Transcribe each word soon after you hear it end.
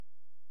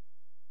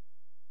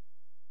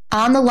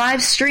On the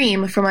live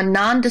stream from a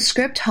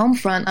nondescript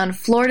homefront on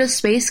Florida's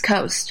Space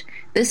Coast,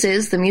 this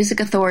is the Music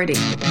Authority.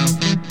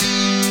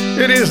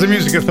 It is the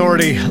Music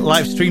Authority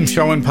live stream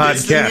show and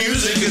podcast.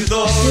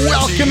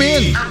 Welcome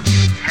in.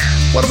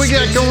 What do we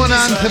got going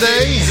on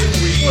today?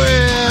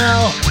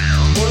 Well,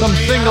 some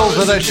singles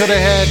that I should have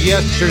had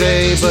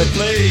yesterday, but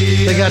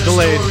they got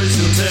delayed.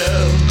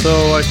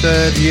 So I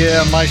said,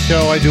 yeah, my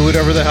show, I do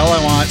whatever the hell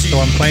I want, so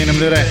I'm playing them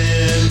today.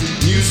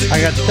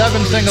 I got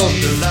 7 singles,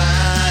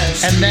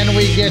 and then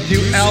we get to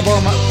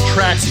album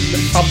tracks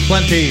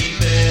aplenty.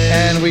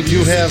 And we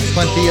do have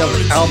plenty of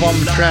album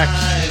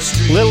tracks.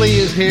 Lily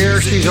is here.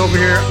 She's over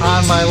here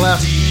on my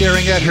left,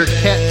 staring at her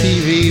cat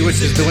TV,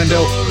 which is the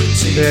window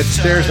that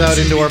stares out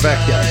into our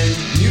backyard.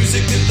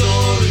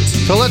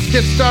 So let's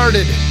get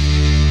started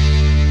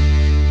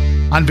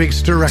on Big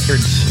Stir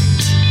Records.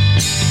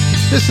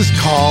 This is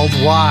called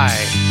Why.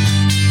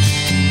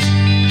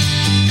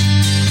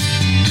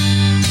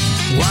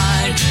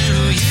 Why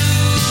do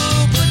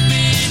you put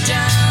me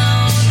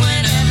down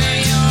whenever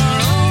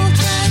your old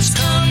friends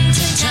come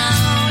to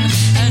town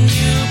and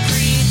you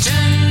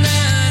pretend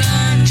that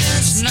I'm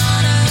just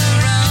not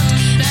around?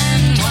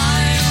 Then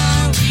why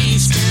are we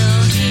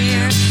still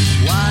here?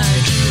 Why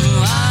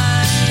do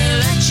I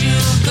let you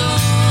go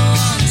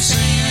on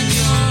saying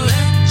you'll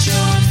let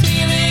your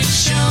feelings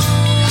show?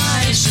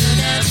 I should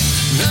have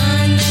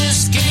learned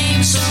this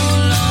game so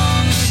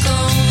long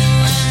ago,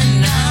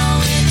 and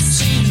now it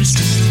seems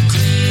too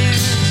clear.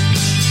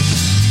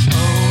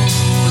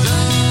 Oh,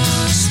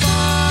 the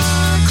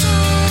sparkle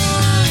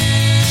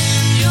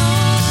in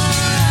your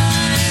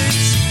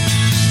eyes,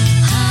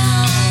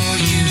 how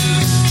you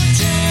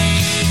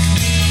take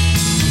me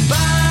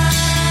by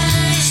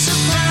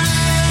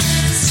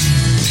surprise.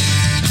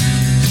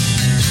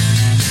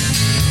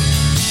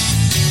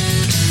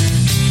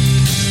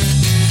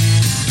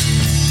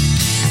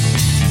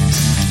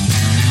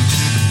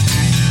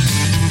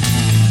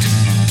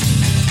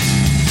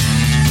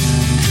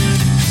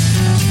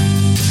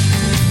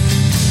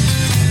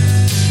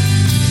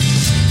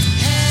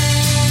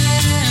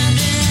 Hand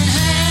in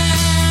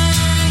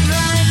hand,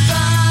 right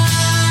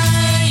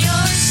by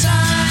your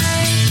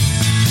side,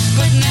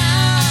 but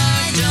now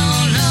I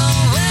don't know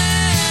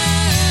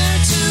where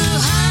to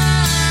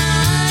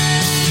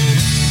hide.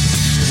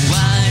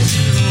 Why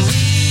do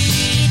we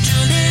do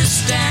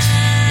this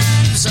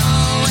dance?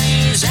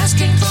 Always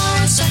asking for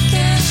a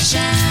second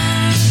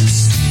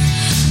chance,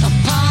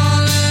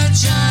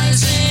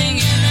 apologizing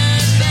in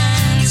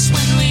advance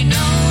when we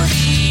know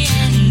the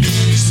end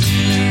is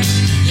near.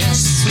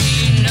 Yes,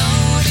 we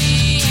know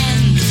the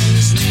end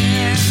is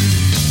near.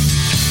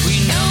 We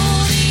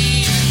know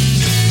the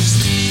end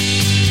is near.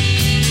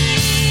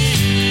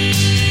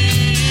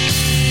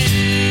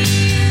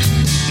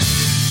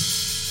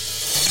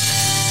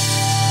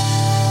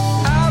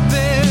 I've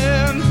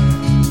been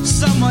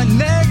somewhat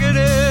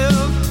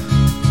negative,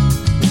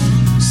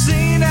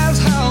 seen as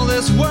how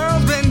this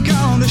world's been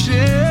gone to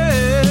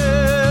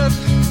shit.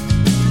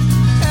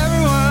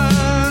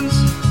 Everyone's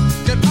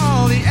got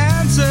all the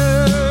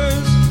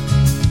answers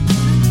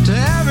to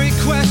every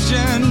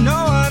question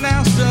no one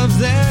asked of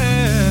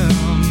them.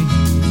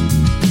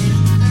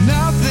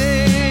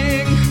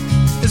 Nothing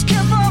is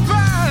kept from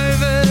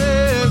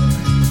private.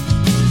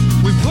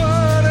 We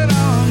put it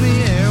on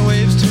the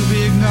airwaves to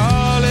be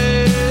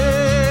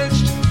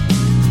acknowledged.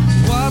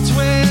 What's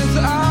with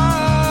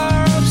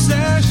our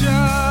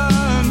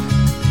obsession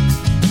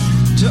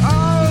to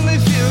only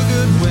feel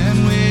good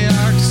when we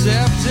are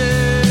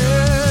accepted?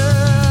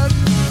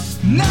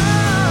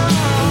 Now,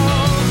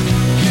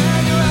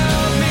 can you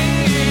help me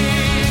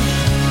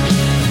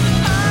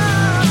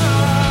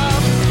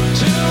up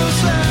to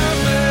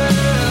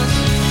surface?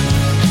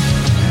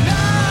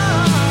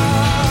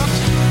 Knocked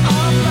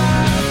off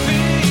my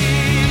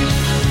feet.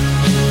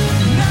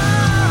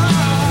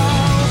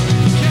 Now,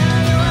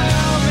 can you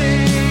help me?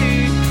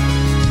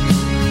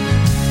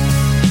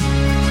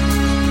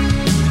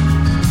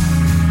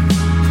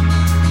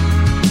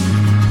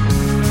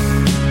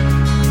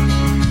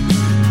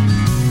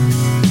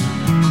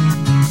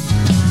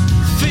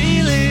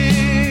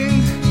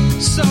 Feeling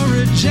so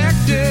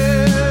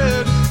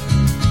rejected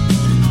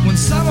when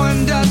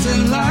someone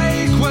doesn't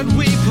like what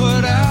we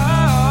put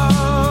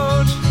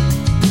out.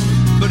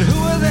 But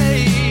who are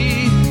they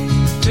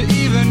to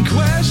even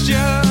question?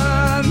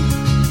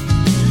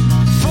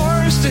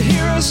 Forced to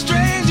hear a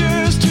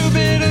stranger's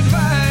two-bit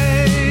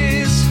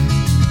advice.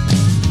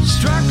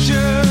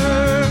 Structure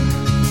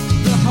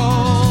the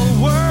whole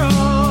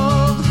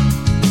world,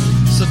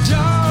 so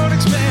don't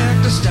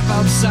expect to step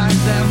outside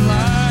them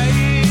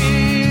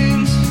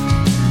lines.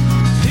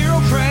 Hero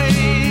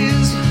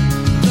praise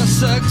the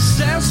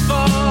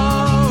successful.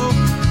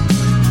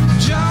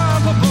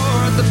 Jump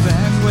aboard the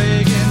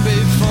bandwagon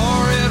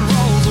before it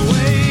rolls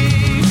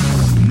away.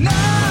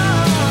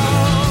 Now,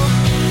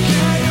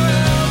 can you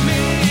help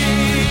me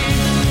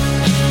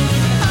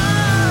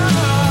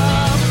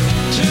up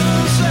to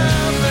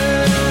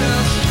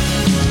surface?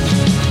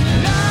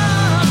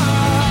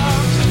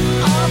 Knocked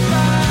off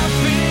my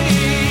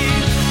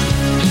feet.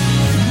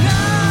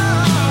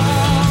 Now,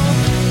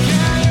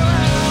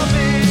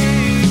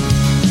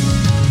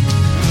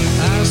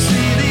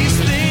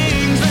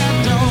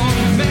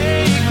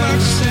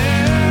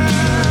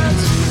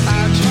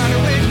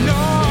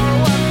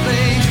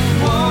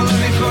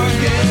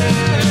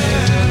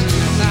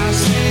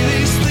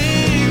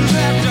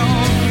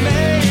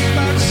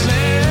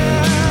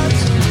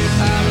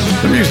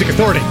 Music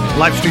Authority,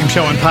 live stream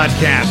show and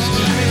podcast.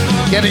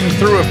 Getting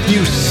through a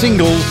few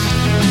singles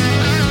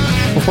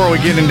before we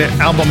get into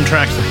album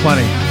tracks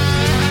aplenty.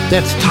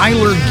 That's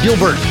Tyler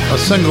Gilbert, a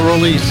single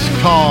release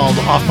called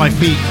Off My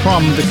Feet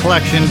from the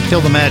collection Kill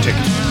the Magic.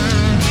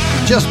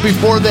 Just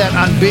before that,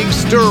 on Big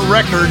Stir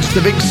Records,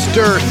 the Big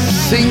Stir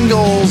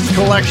singles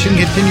collection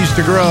continues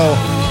to grow.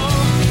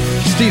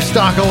 Steve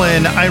Stockel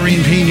and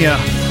Irene Pena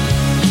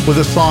with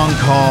a song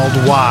called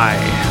Why.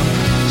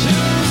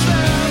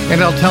 And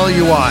I'll tell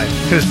you why,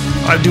 because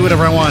I do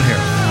whatever I want here.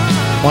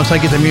 Once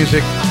I get the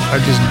music, I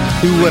just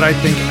do what I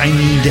think I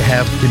need to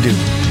have to do.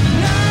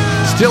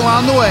 Still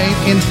on the way,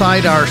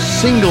 inside our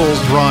singles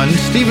run,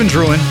 Stephen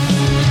Druin.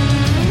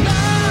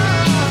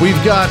 We've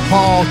got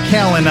Paul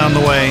Callan on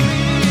the way.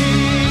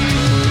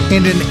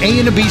 And an A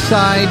and a B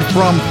side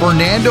from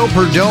Fernando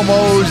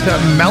Perdomo's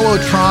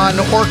Mellotron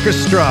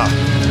Orchestra.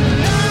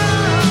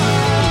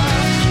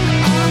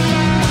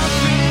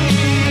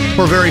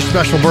 For a very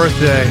special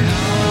birthday.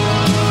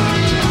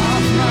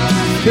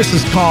 This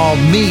is called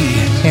Me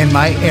and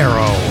My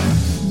Arrow.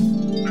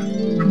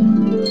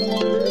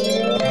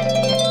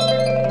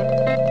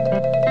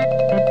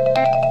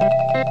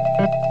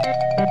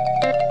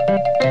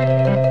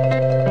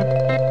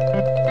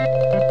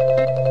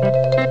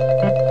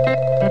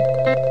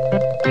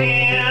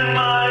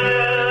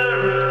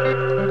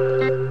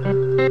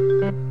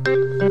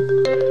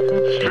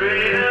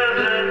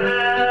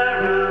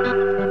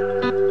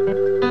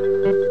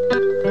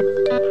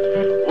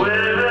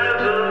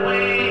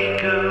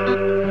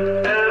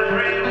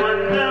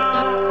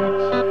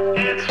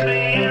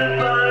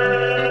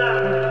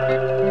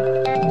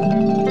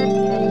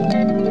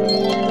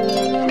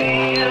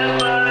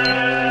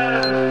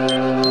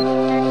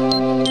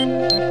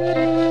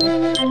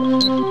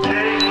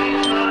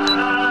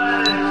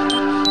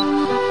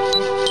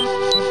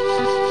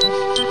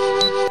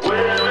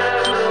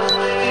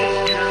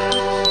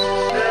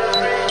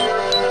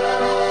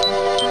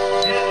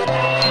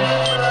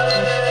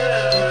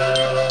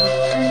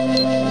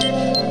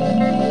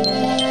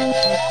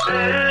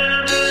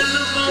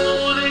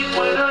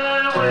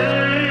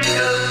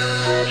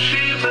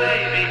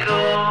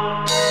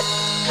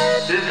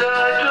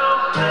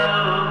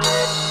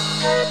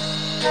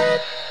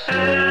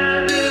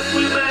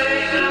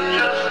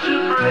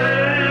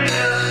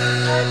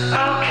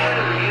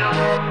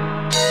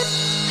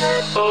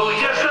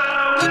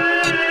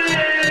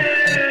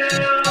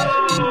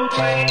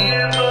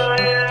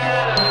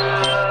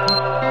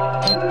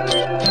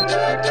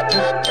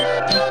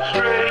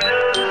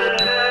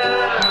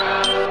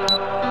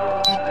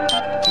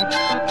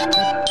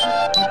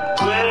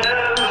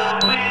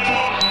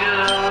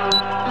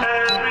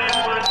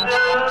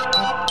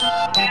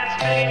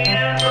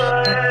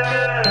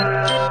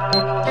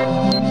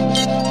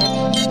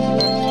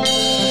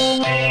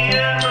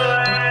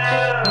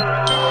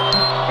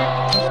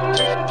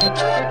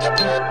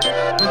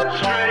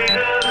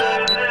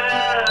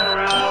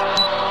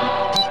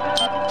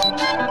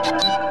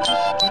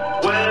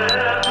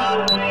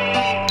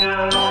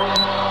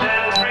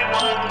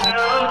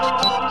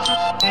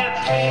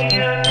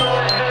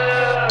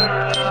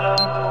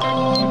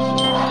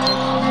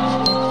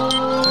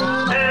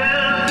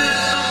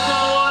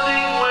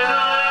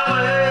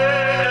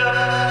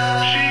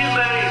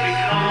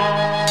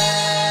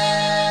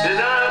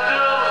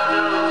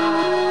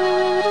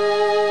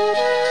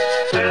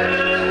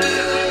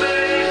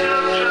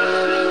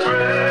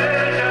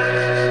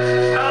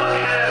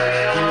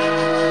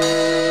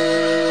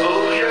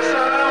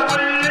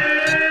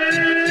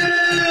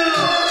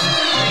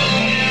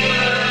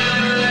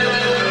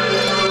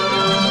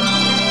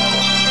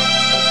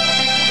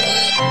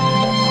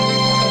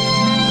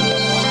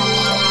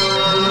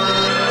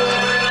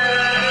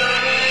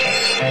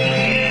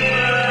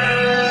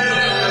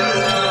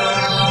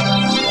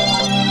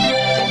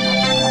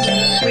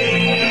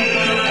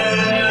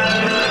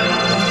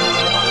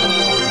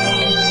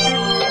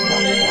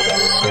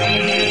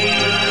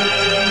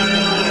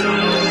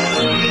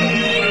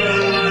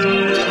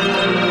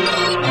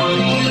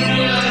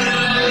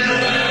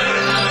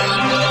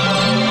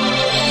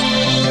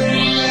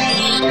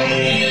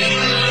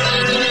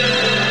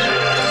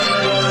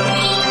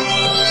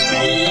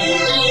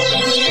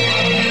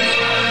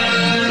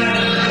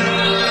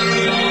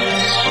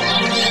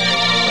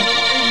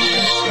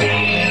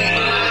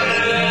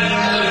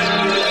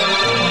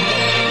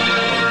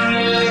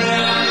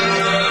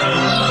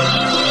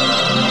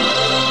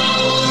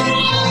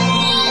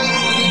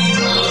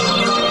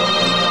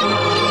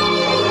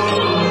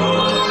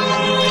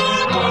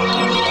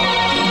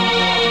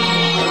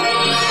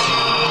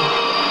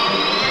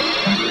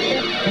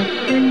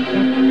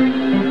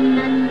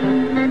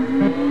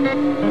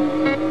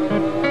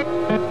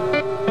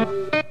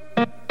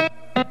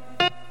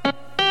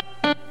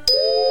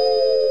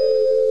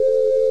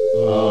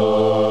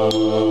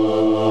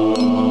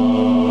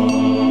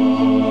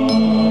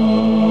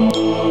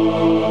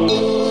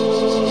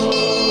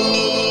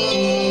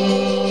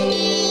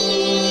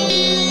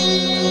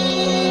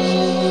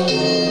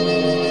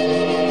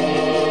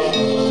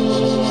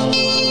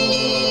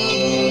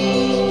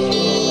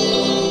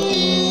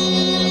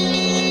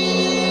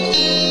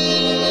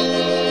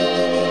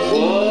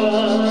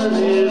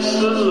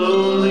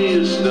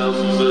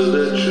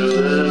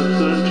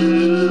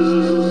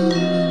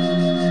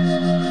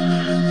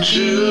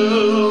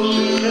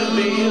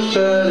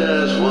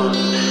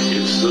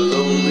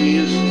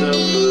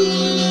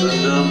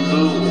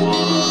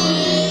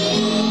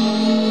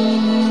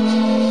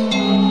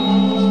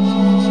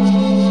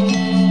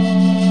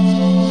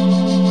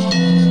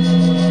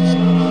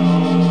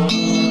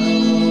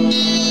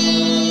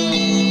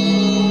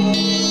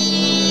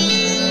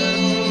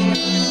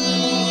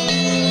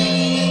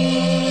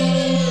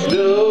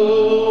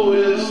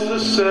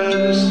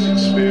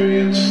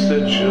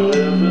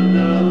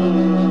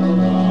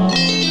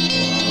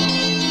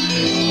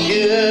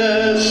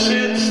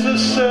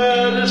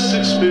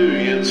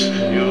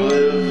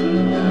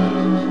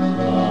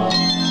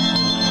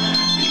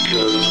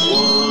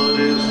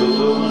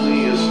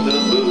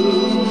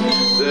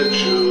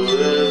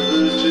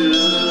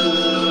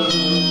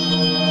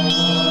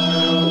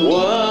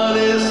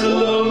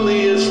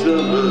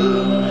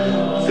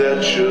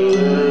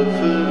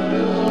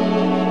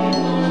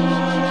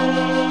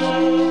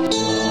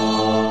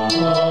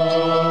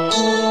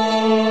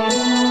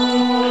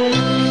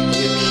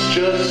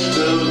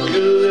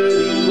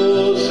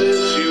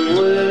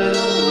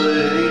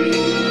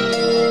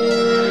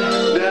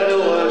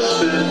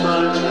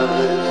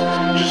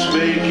 time, just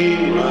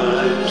making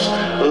rhymes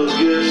of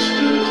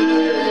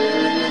yesterday.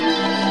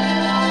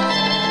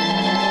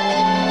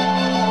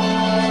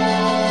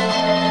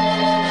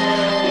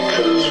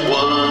 Because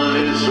one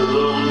is the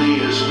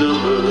loneliest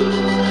number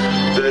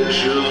that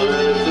you'll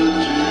ever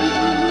do.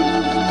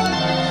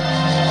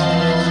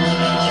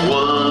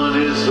 One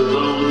is the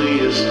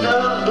loneliest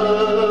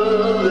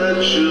number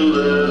that you'll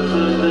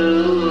ever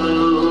know.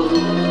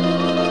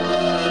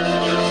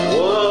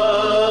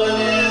 One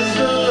is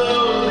the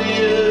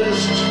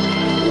loneliest.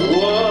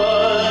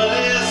 One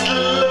is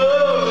the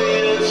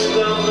loneliest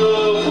number.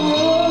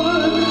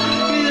 One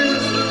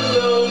is the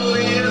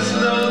loneliest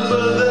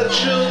number that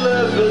you'll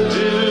ever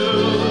do.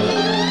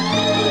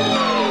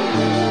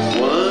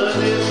 One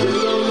is the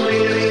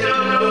loneliest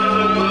number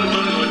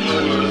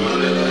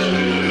that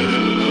you'll ever do.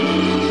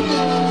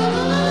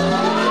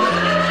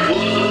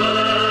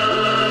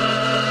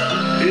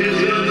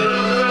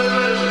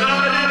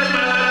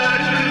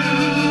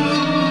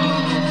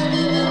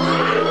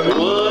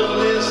 One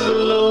is the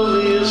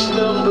loneliest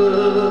number.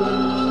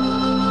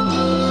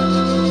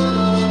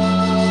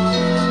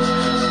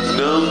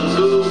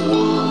 Number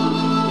one.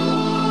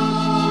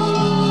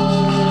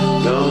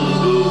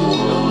 Number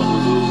one.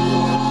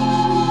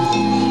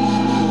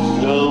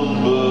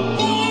 Number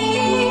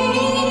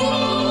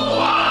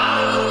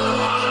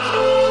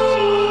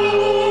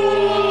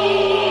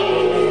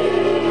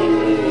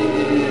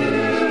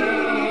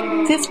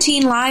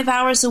 15 live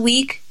hours a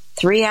week,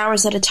 3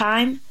 hours at a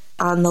time,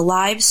 on the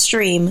live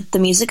stream, The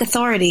Music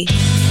Authority.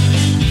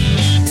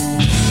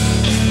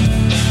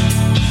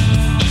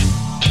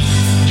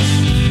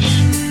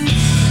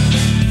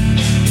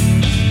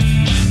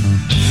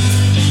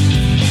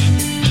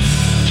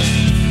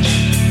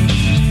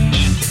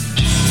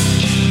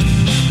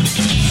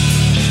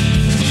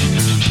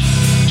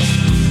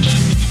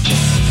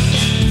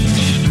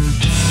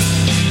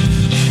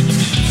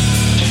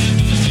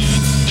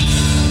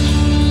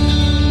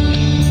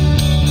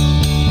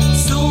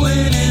 So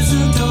it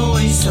isn't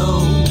always so.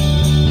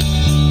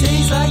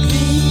 Days like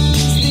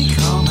these, they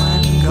come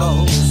and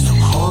go. So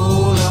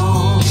hold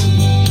on,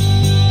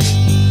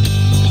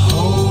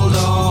 hold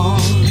on.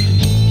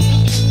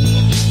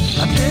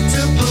 A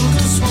bitter pill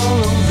to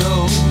swallow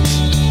though.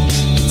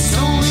 It's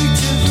only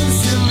to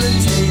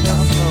facilitate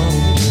our flow.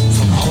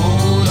 So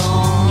hold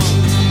on,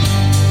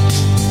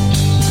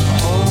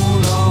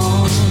 hold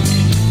on.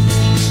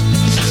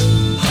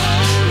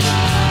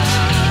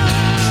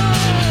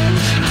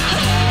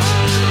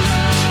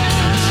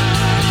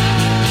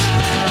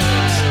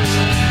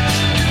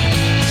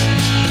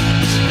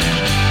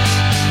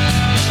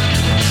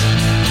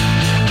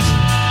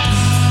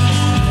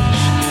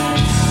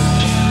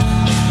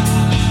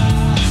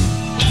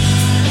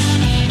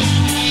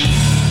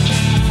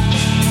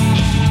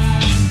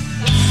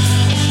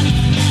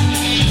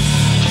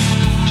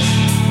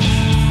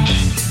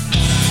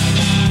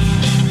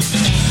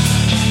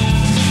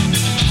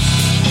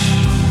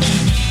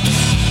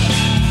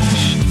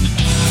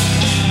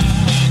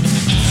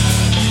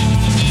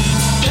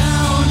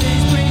 Down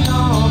days bring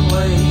on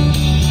waves,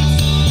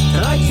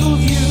 delightful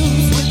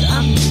views with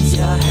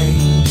amnesia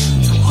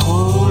haze. So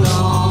hold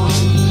on,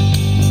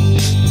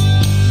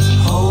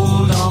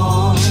 hold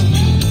on.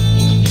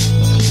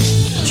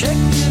 Check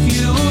the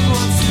view of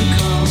what's to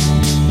come.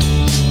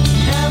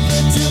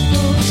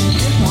 Inevitable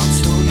in one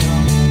so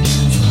young.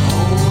 So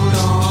hold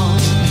on,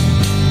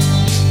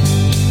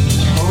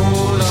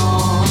 hold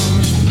on.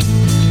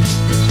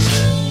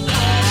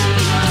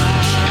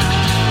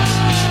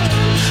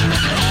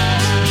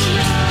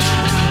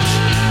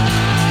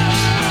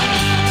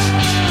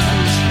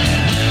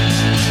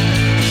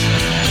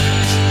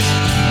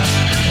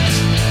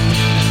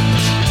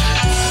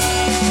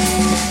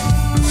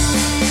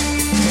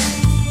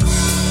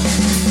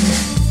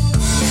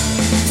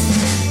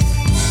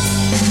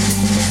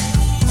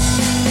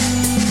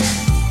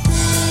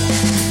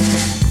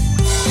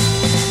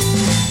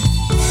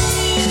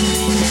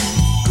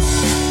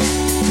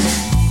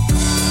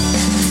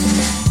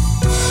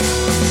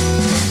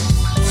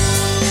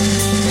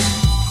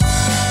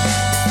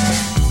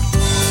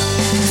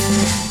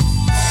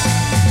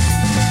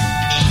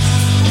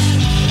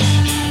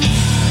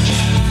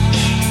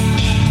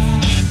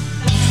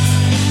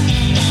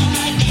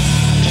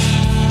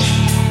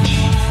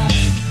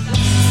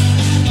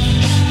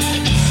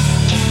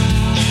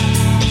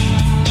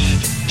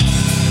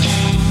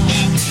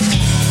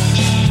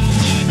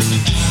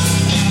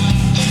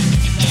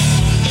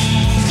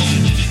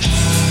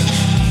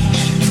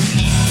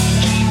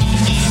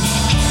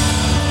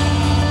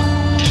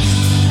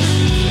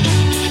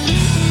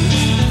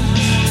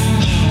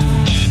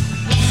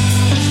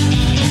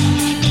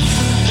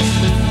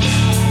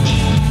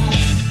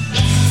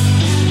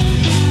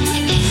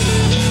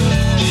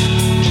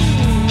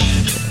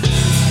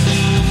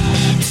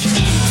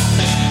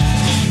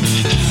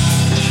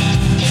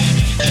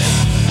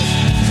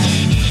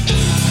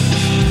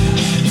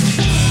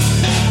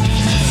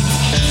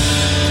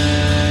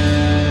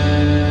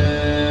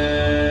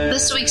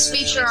 This week's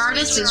feature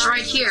artist is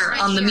right here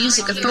on The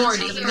Music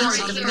Authority. We'll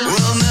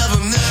never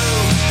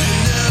know.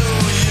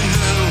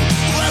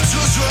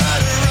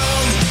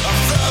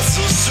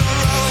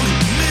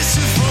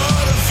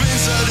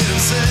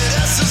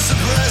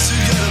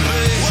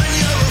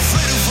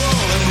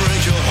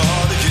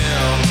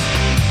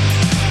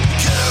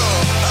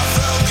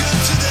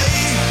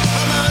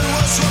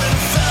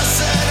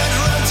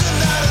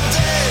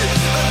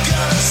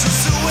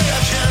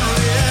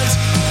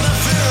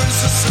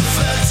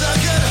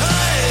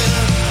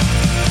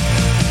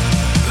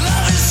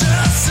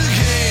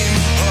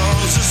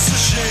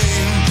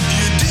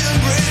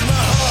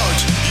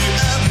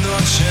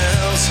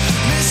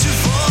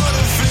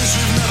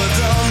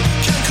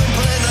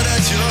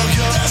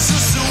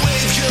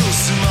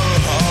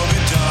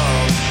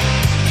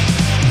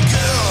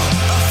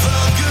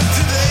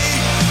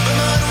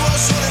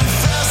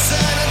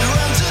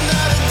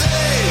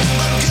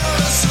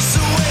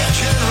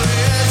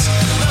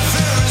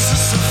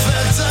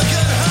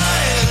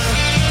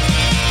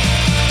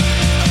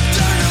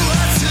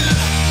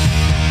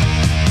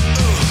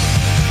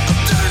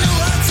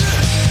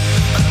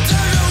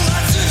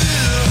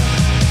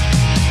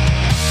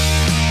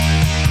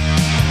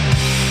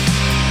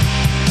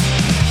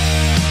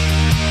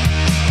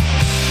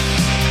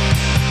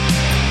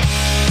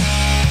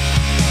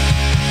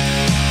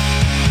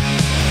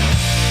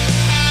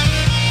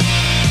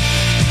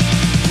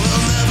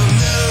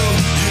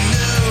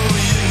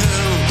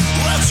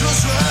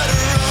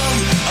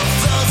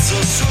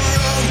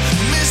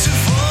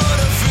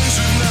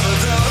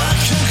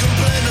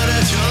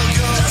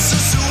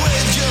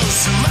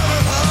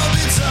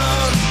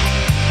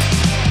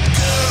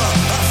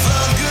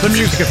 The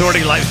Music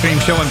Authority live stream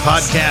show and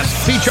podcast.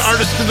 Feature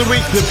artist of the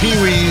week, the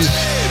Pee-wees.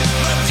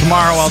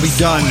 Tomorrow I'll be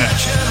done.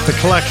 The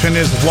collection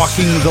is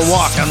Walking the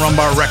Walk on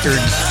Rumbar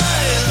Records.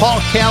 Paul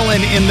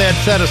Callan in that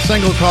set, a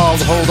single called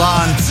Hold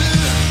On.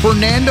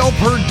 Fernando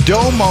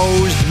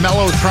Perdomo's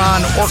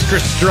Mellotron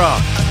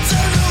Orchestra.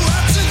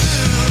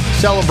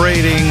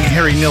 Celebrating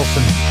Harry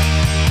Nilsson.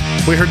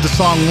 We heard the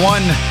song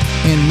One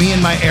and Me and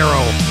My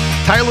Arrow.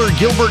 Tyler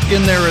Gilbert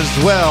in there as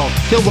well.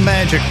 Kill the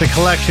Magic, the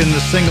collection.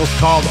 The single's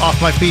called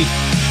Off My Feet.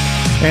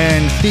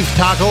 And Steve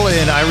Tockel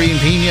and Irene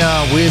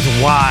Pena with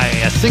Why,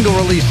 a single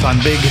release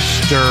on Big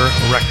Stir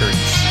Records.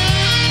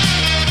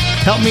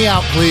 Help me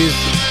out, please,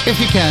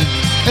 if you can.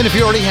 And if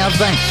you already have,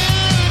 thanks.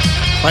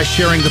 By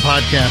sharing the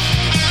podcast.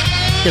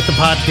 Get the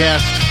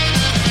podcast.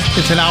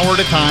 It's an hour at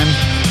a time.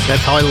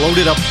 That's how I load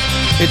it up.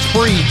 It's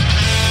free.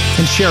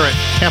 And share it.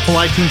 Apple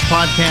iTunes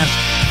Podcast,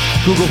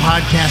 Google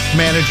Podcast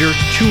Manager,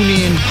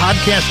 TuneIn,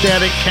 Podcast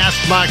Addict,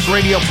 CastBox,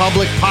 Radio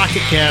Public,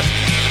 Pocket Cast,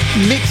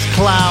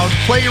 Mixcloud,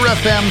 Player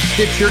FM,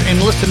 Stitcher,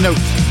 and Listen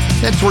Notes.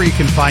 That's where you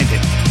can find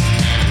it.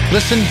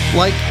 Listen,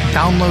 like,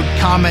 download,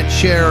 comment,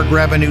 share,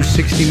 grab a new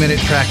 60-minute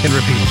track and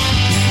repeat.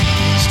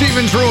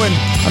 Stephen's Ruin,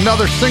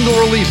 another single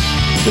release.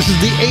 This is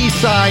the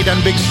A-side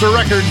on Big Stir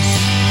Records.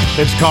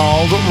 It's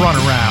called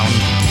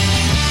Runaround.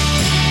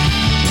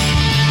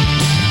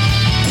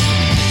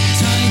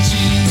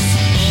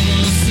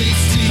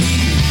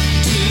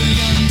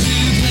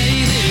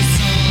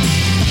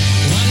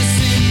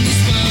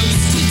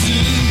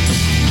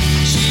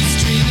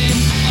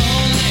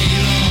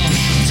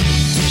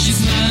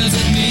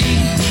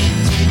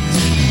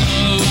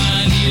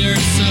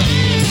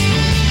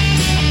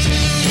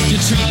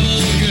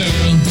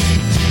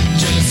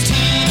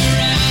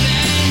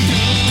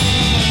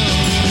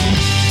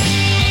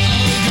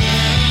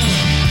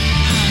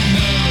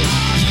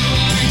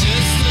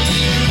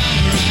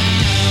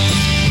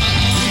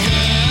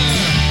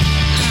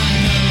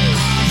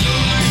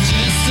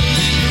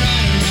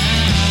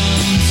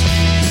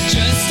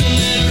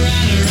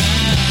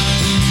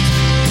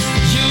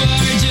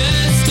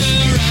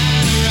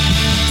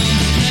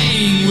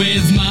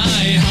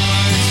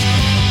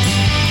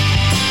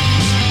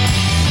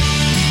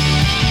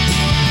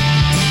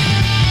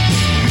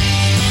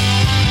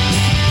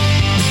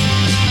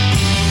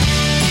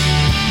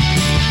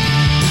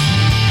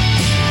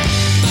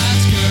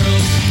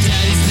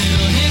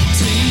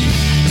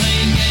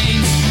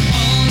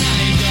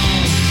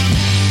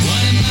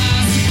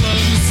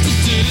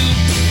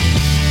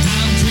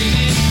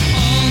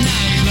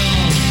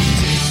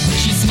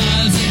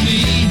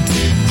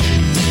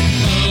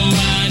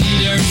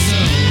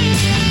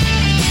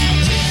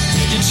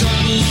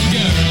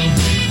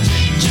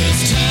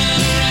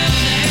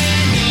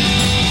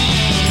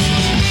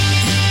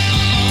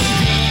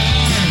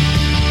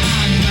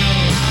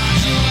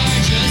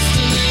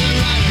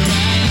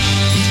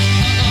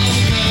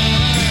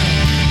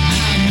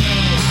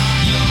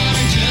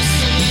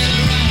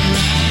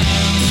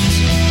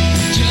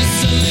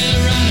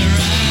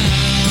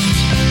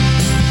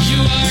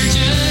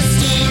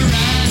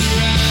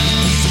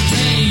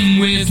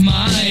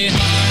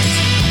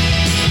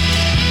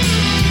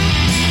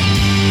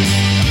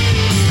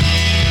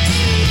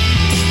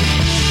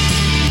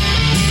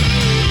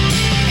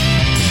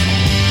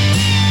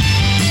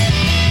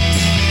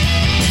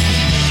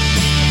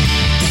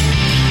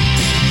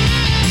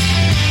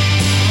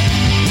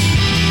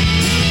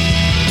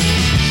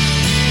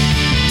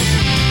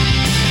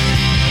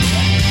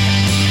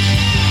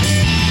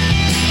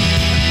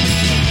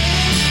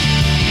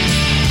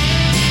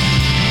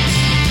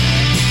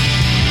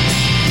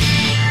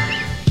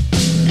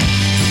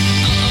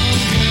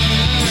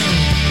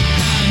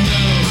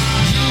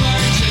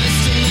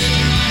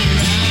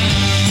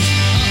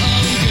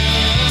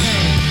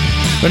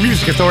 The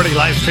Music Authority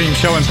live stream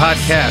show and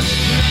podcast.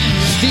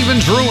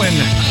 Stephen's Ruin.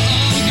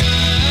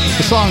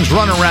 The song's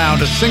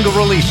Runaround, a single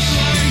release.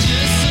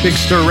 Big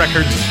Stir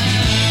Records.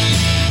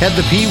 Had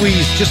the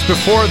Pee-wees just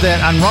before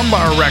that on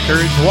Rumbar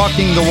Records.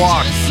 Walking the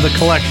Walk, the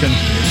collection.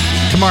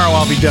 Tomorrow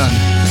I'll be done.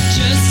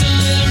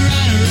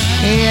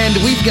 And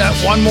we've got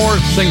one more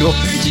single.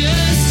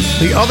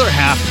 The other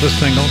half of the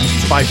single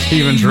by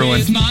Stephen's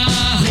Ruin.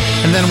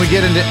 And then we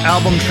get into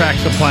album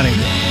tracks aplenty.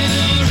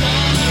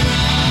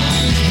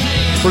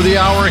 For the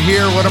hour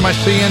here, what am I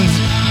seeing?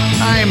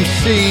 I'm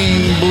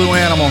seeing Blue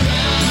Animal.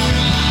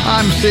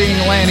 I'm seeing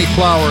Lanny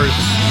Flowers.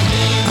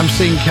 I'm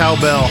seeing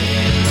Cowbell.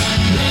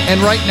 And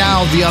right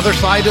now, the other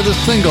side of the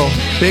single,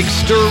 Big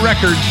Stir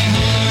Records,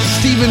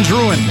 Stephen's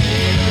Ruin.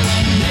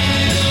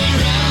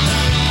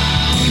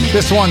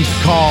 This one's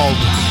called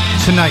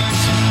Tonight.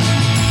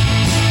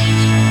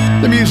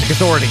 The Music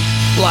Authority,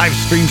 live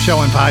stream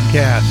show and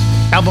podcast.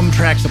 Album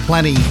tracks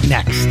aplenty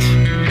next.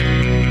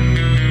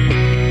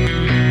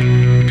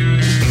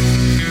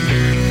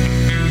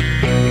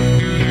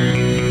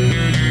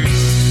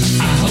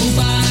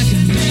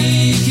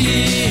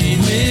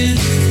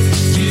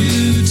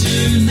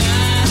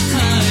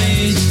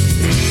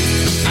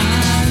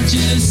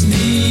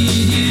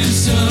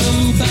 So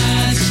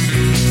bad.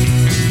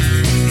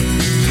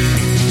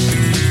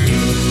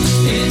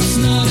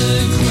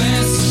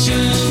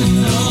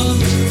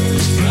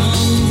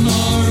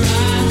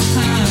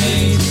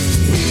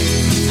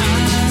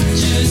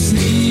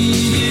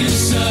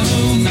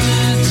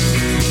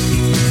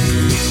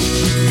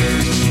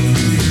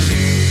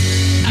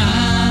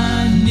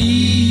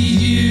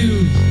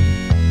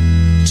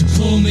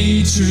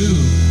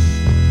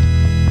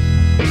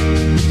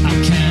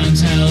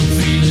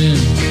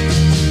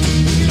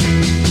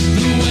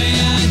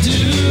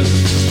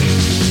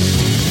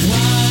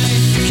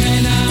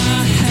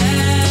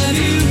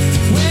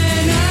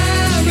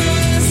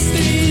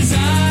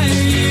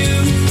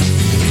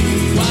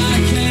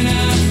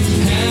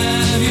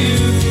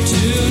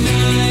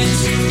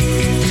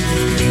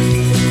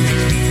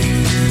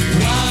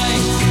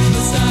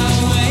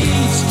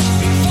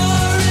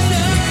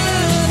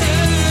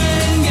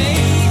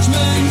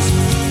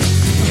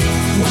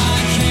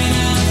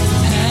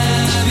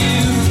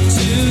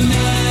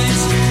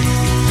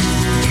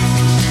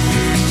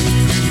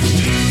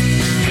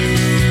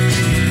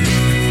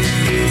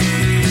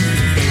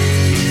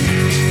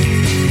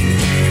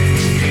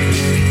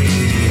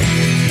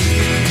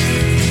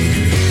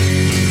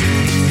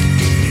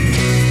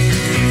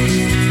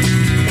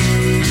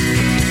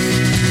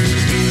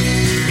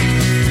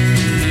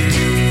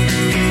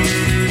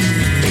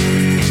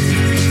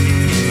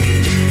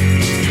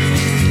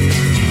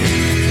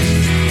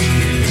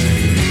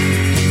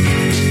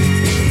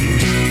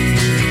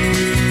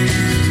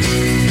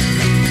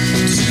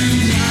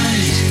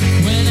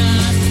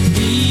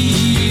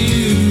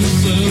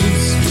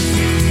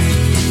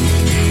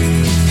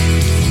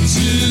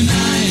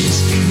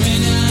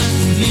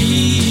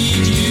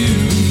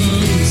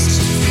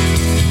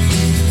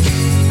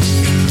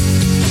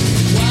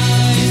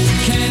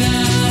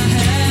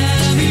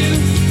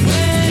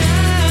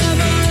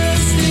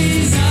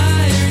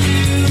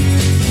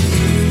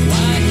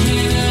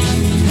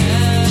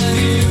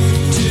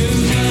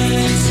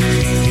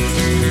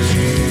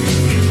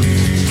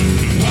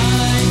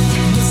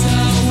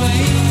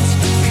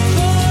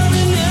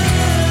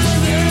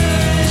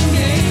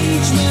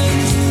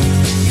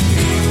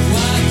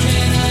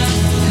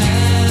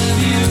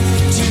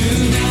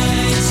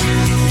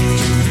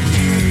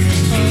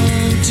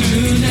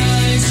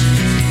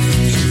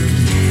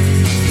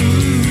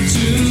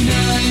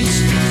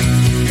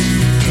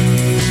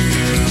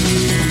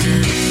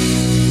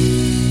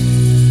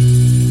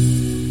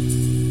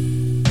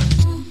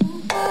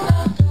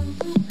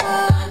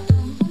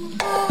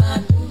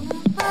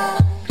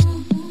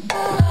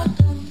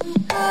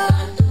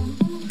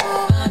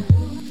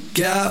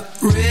 Get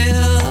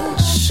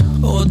rich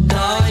or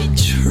die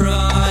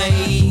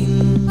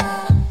trying.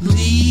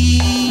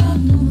 Lean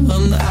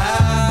and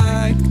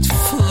act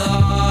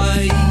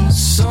fly.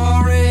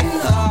 Sorry,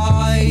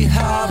 I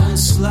haven't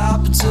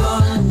slept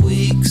in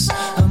weeks,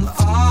 and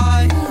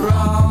I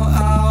ran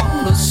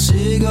out of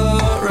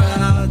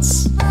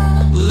cigarettes.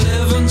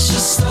 Living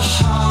just a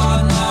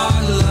hard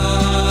knock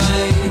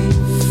life,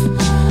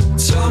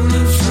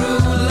 tumbling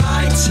through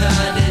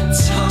light-headed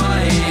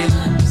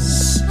times.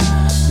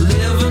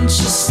 Living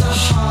just a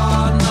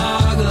hard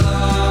knock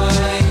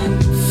life,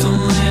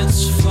 and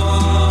it's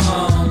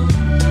fun.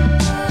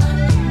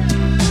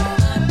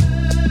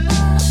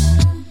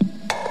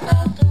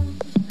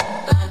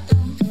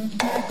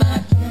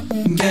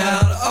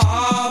 Get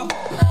up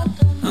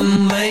and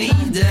lay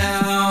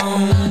down,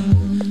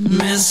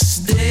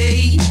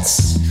 mistakes,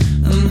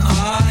 and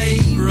I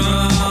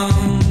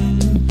run.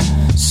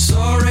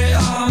 Sorry,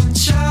 I'm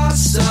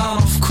just down,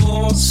 of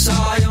course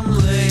I am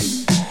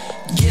late.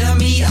 Give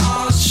me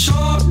a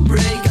short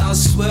break, I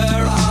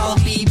swear I'll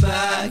be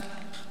back.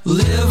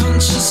 Living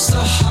just a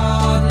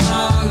hard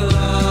knock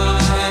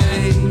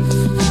life,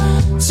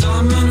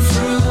 tumbling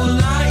through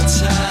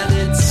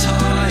light-headed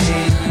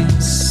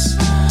times.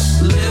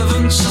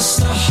 Living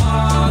just a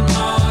hard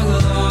knock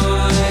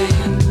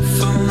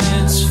life, and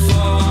it's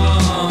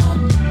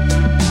fun.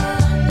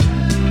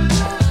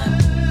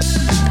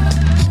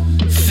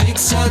 Fix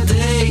a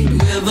date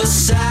with a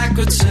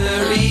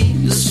secretary,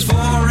 as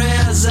far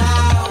as I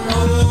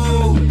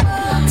know.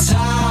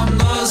 Time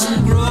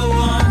doesn't grow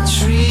on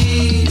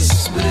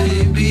trees,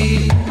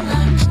 baby.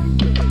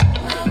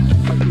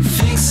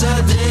 Fix a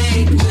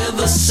date with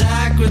a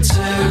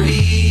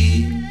secretary.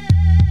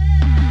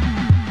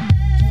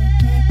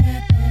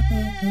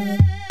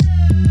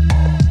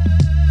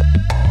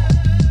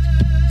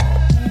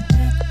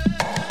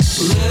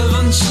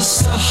 Living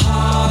just a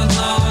hard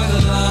knock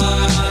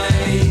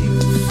life,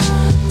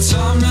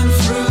 tumbling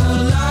through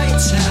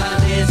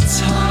light-headed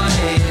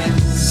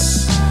times.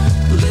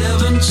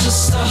 Living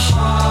just a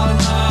hard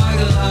knock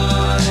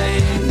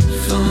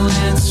life, and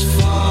it's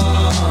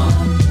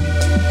fun.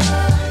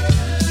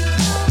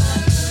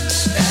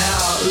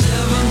 Yeah,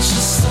 living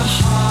just a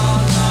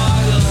hard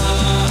knock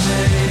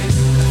life,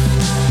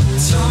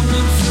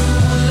 tumbling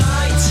through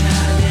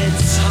light-headed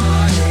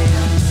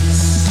times.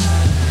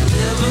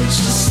 Living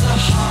just a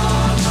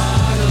hard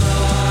knock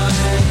life,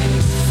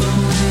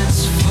 and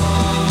it's fun.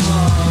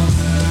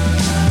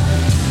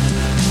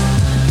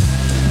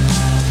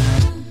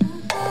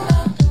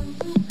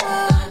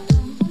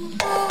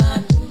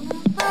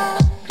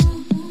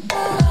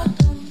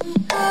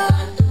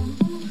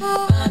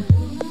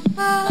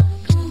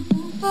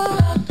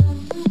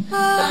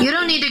 You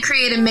don't need to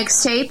create a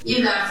mixtape.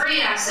 You've got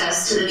free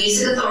access to the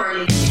Music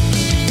Authority.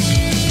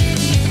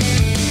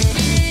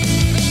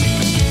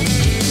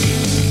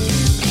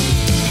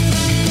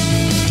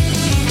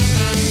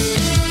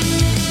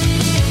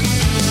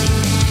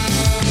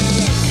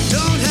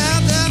 Don't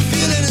have that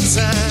feeling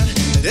inside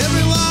that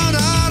everyone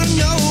ought to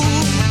know.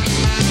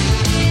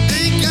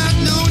 Ain't got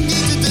no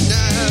need to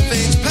deny.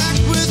 Things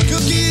packed with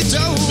cookie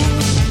dough.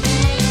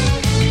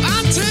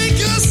 I take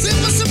a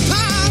sip of some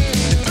pop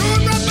and throw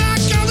it right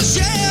back on the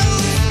shelf.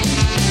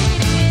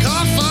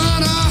 Cough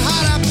on a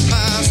hot apple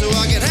pie so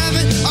I can have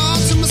it all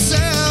to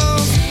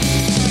myself.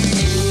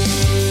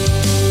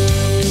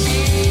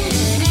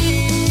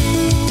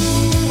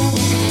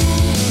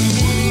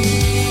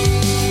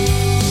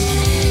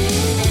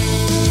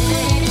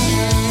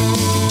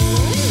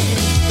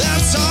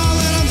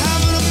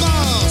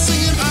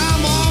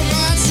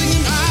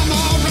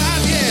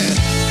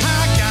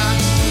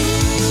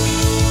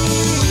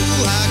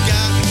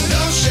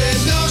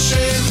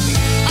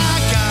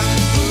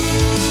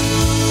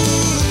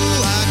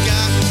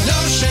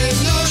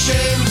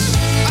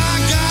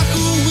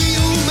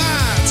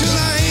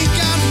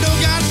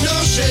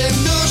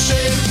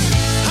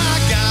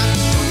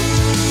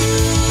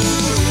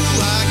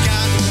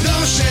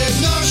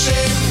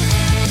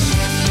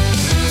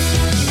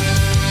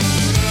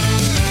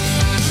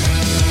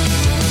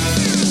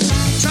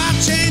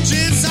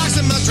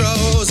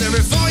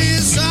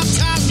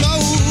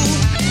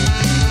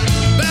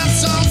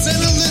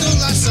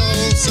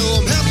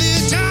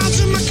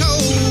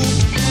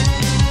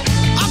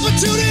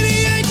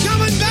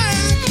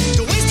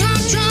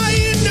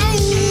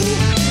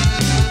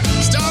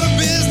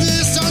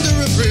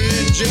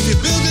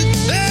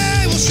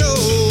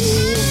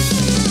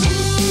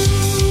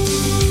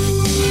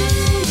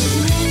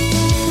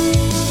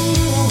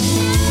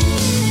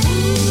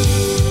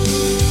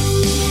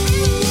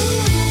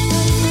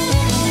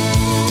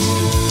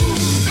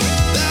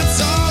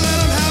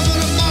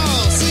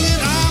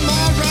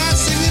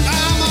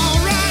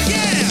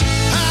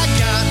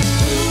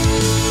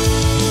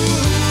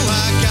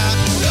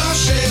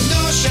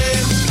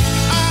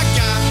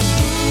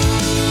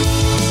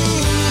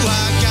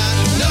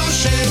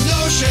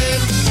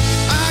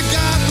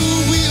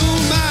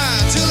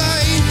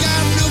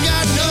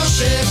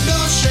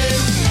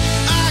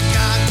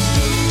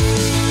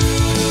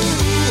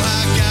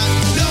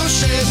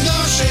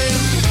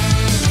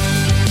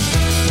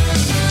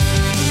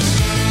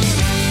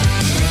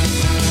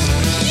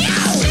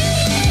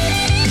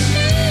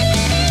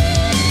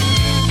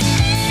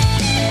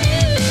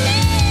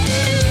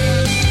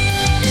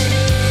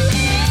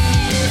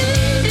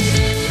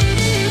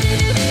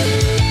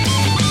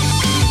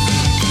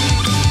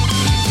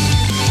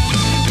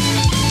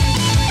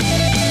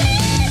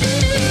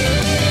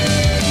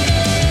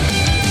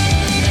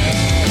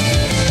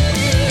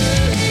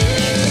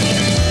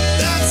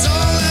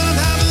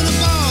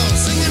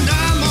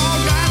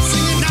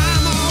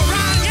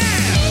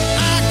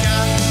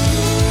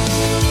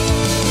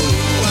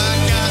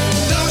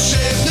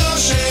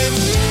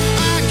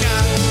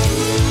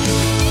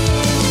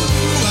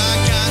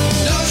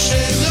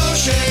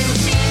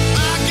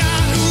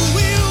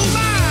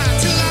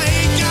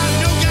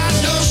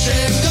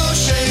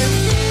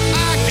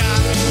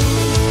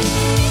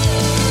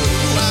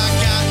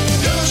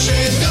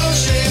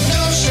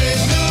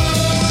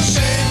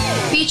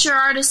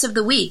 Artist of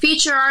the Week.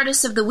 Feature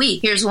Artist of the Week.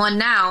 Here's one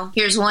now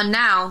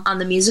on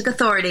the Music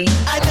Authority.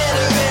 I met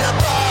her in a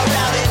bar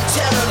out in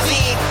Tel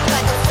Aviv,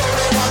 like a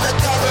photo on the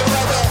cover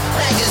of a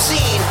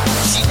magazine.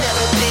 She'd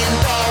never been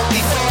bald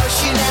before,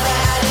 she never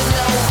had it,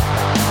 no.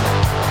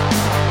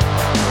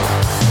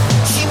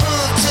 She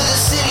moved to the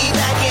city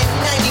back in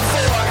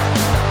 '94,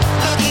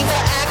 looking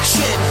for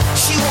action,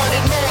 she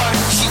wanted more.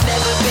 She'd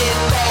never been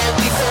bald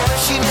before,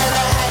 she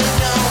never had it,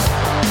 no.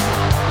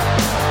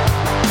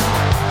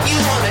 You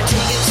wanna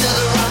take it to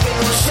the rock and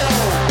roll show,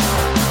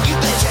 you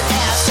bet your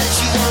ass that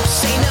she won't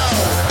say no.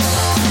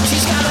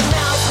 She's got a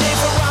mouth made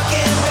for rock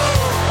and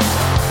roll.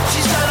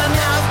 She's got a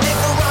mouth made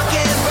for rock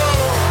and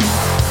roll.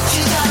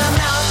 She's got a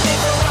mouth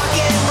made for rock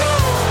and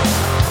roll.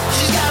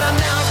 She's got a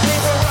mouth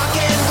made for rock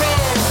and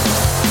roll.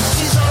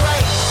 She's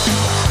alright.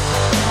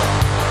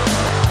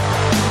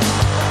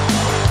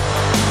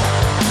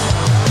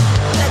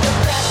 Like a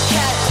black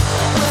cat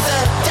with a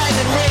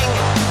diamond ring.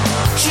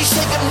 She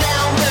shake 'em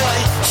down, boy.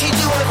 She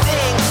do her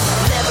thing.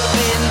 Never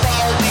been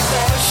bald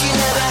before. She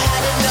never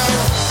had it, no.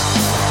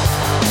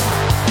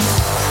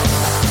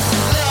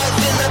 Love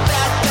in the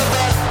back of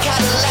a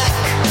Cadillac.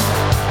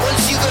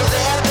 Once you go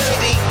there,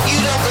 baby, you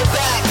don't go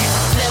back.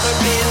 Never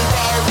been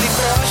bald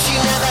before, she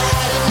never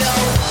had it, no.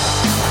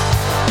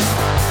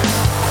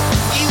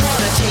 You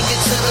wanna take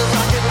it to the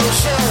rock and roll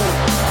show,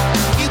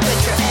 you bet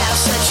your ass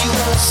that you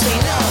won't say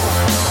no.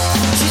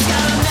 She's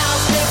got a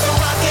mouth made for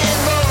rock and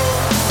roll.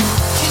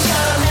 She's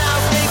got a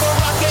mouth made for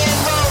rock and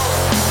roll.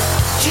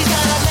 She's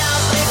got a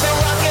mouth made for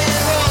rock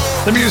and roll.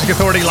 The Music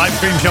Authority live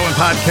stream show and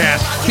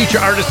podcast. Feature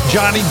artist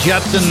Johnny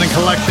Jetson, the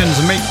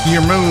collections Make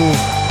Your Move.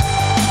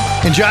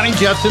 And Johnny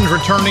Jetson's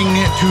returning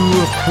to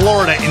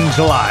Florida in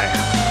July.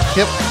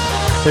 Yep,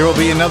 there will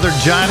be another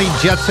Johnny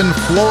Jetson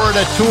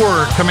Florida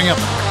tour coming up.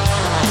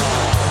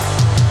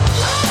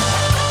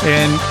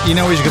 And you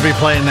know he's going to be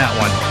playing that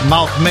one.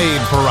 Mouth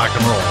Made for Rock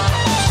and Roll.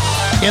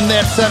 In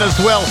that set as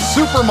well,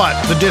 Super Mutt.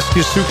 The disc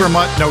is Super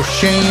Mutt, No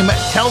Shame,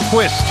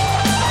 Telquist.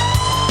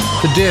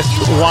 The disc,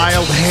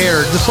 Wild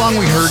Hair. The song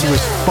we heard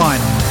was Fun.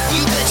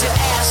 You bet your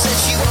ass that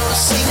you won't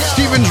say no.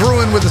 Stevens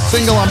Ruin with a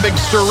single on Big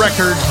Stir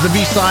Records. The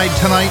B-side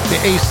tonight, the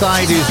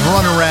A-side is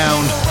Run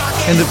Around.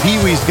 And the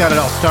Pee-wees got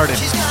it all started.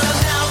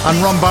 On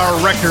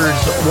Rumbar Records,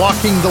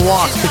 Walking the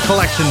Walk, the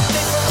collection.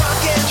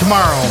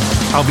 Tomorrow,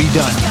 I'll be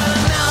done.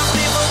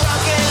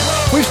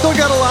 We've still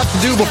got a lot to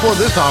do before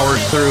this hour's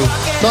through.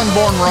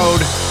 Sunborn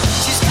Road,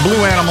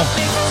 Blue Animal,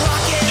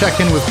 check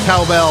in with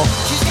Cowbell,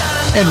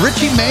 and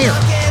Richie Mayer.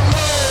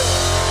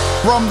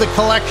 From the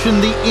collection,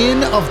 The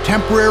Inn of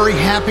Temporary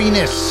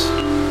Happiness,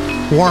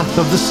 Warmth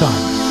of the Sun.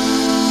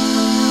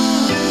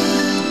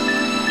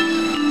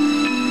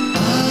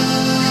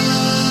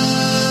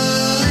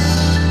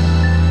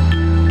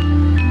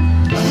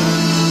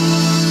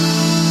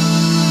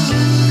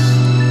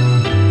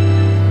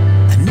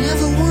 I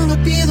never wanna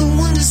be the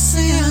one to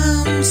say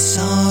I'm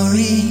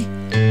sorry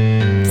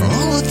for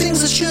all the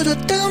things I should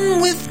have done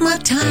with my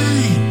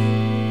time.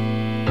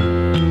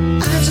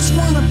 I just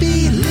wanna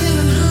be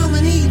living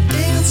harmony,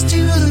 dance to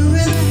the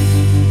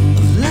rhythm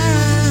of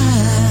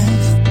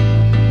life.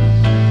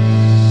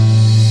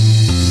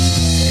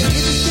 And if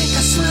you think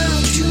I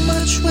smile too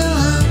much, well,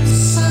 I'm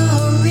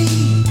sorry,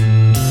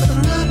 but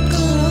I'm not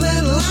gonna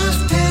let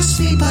life pass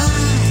me by.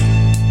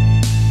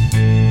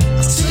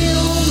 I'll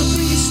sail on the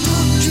breeze,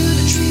 talk to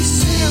the trees,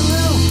 say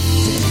hello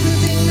to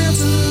everything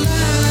that's alive.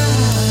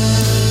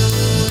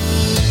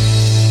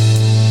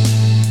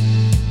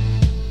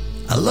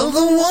 I love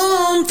the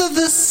warmth of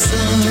the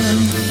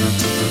sun.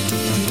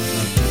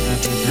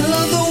 I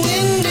love the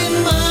wind in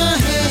my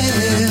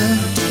hair.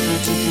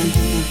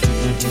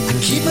 I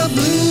keep my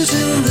blues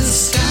in the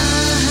sky.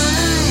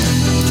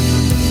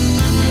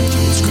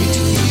 It's great to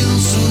feel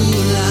so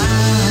alive.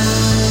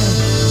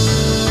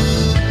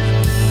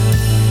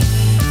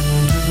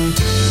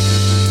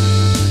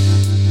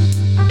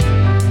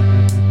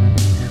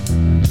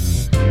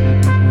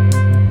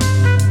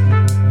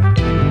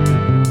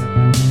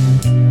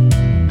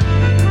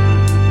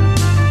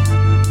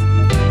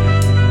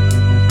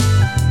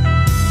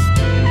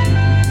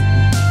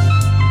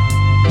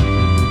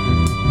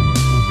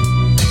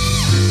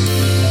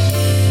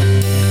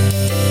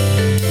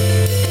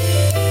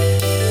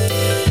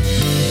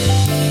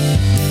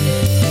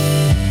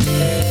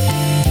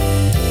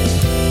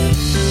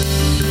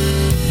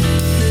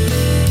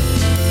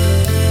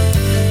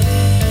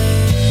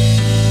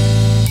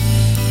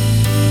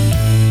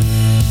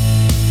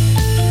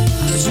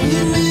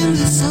 Swim in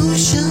this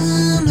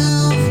ocean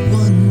of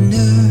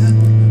wonder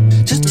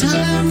till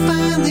time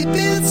finally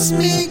bids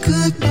me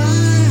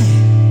goodbye.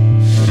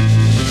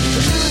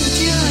 But not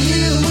until I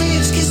hear the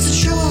waves kiss the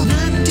shore,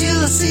 not until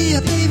I see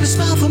a baby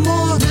smile for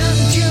more, not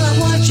until I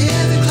watch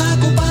every clock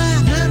go by,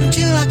 not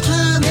until I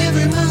climb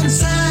every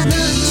mountainside,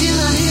 not until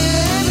I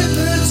hear every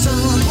bird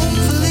song.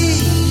 Hopefully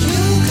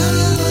you'll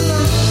come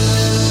along.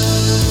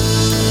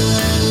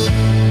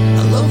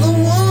 I love the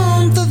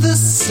warmth of the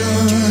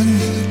sun.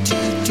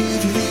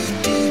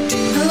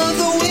 I love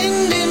the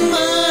wind in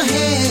my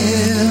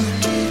hair.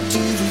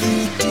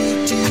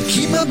 I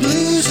keep my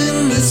blues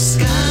in the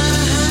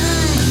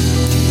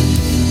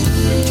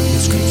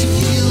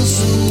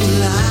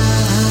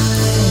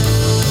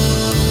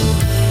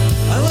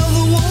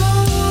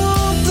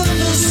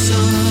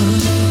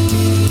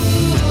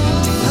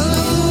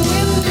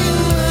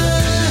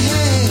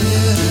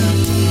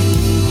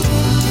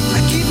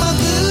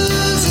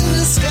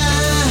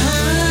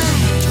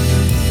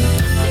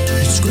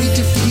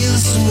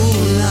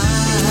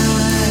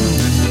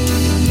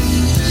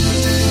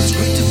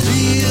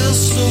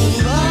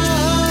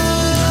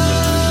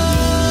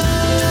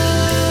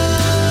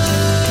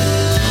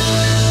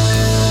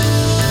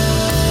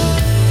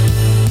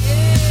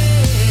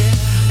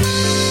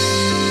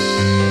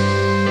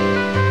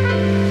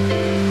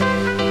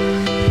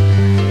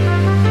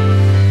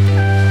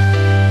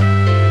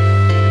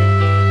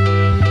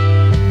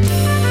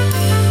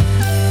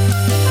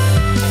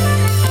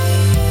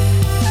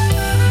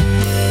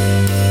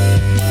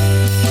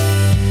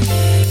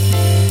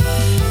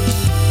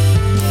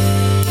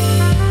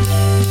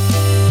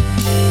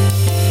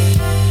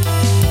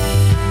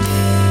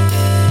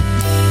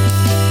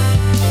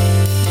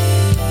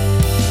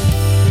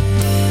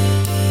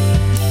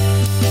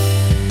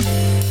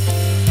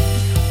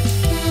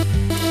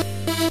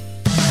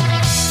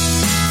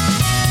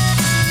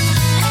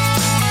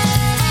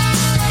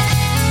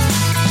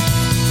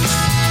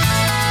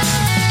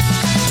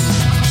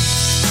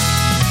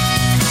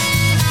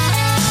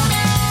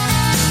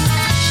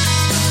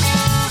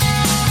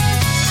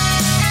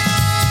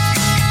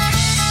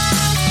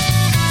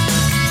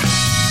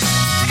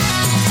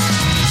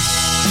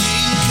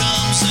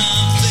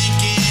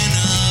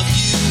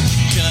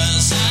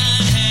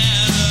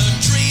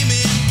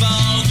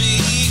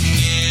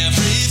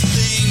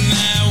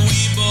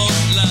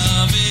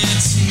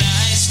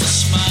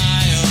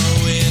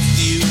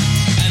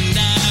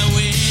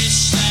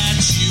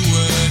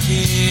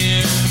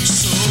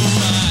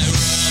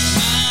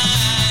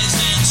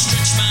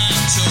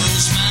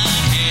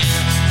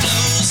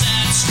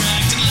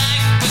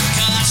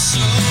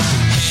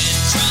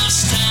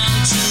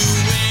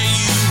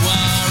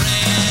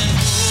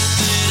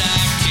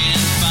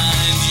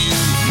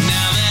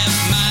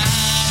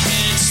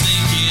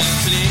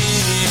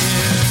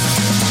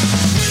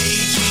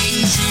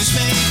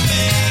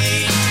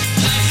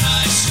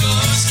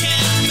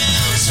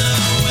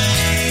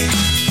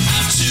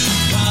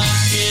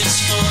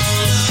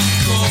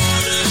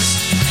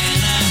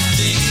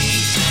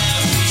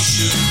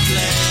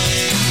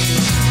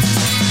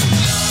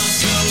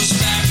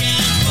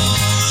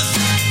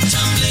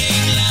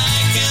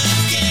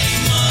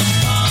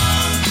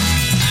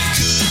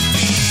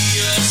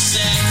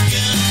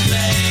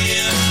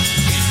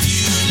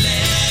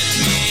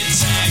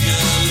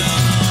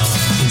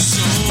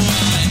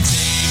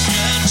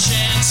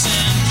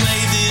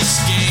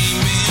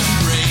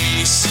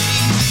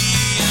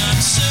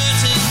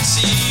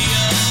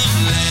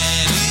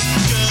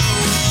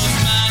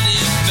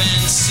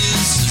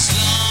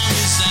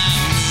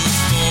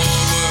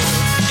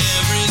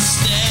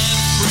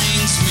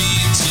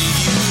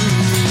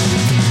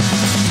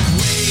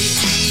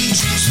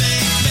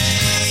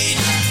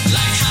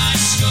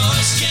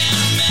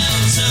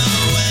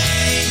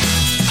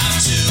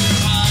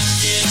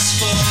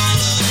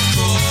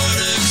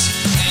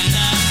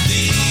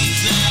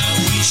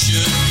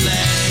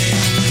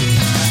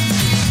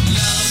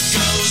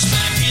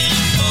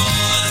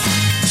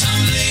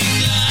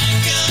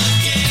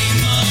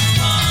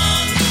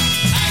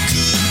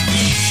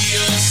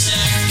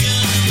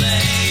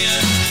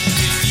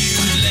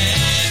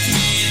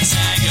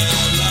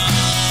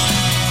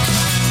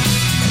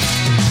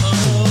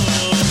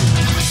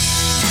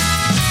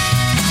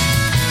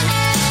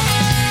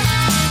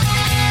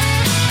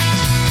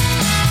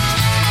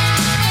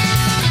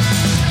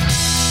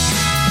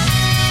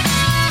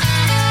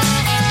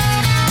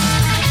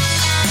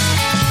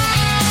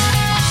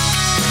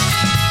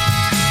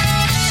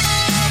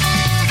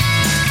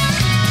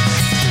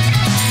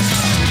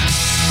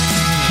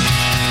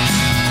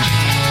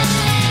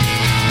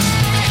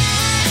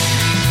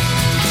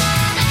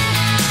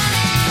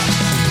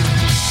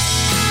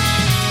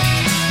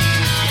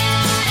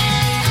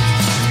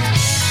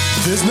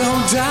There's no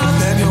doubt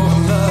that you're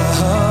in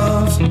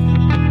love,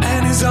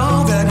 and it's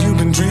all that you've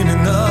been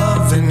dreaming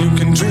of, and you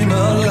can dream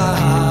a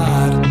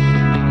lot.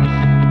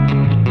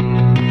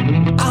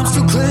 I'm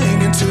still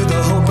clinging to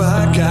the hope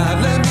I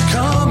got. Let me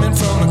come in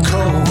from the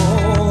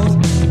cold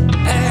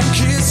and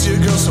kiss you,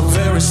 girl, so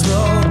very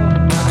slow.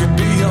 I could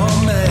be your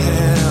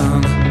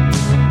man.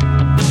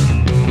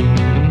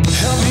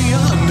 Help me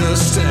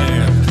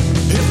understand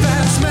if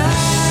that's magic.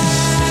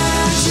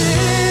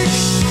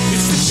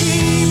 It's the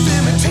cheap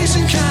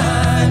imitation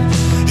kind.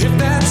 If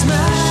that's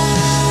magic,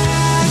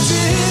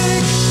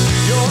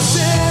 you're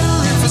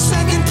settling for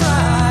second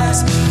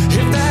prize.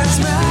 If that's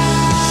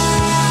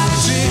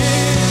magic,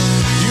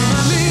 you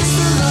might leave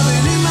the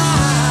loving in my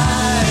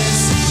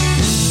eyes.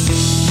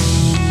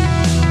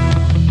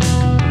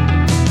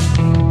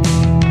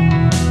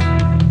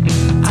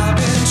 I've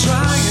been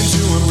trying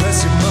to impress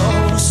you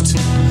most,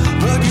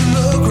 but you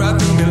look right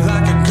through me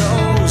like a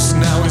ghost.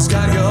 Now it's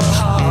got your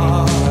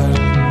heart,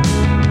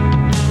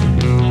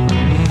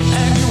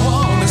 and you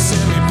wanna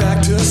send me back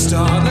to the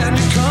start. Let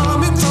me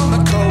come in from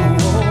the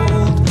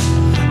cold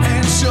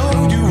and show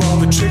you all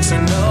the tricks I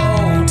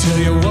know. Tell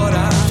you what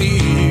I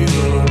feel.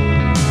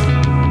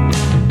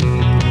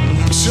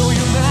 Show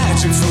you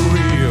magic for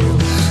real.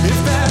 If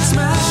that's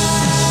magic,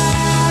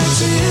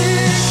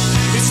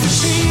 it's the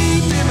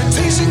cheap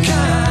imitation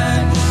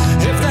kind.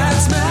 If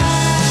that's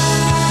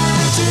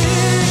magic,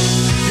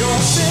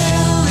 you're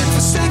settling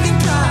for second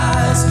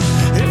prize.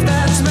 If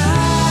that's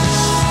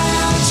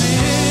magic,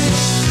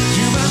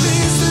 you might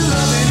leave the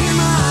loving in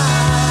my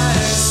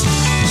eyes.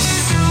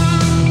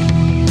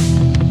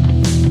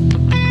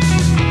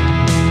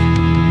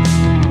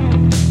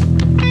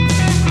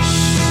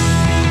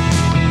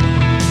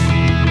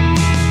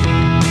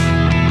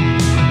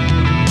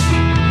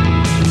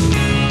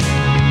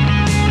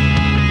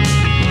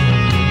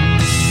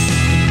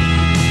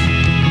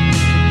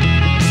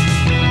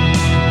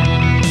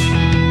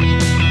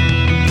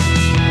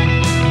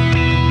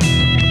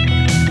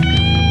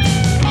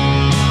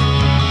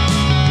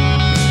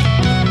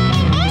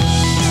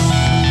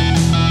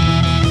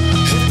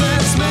 If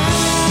that's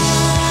magic,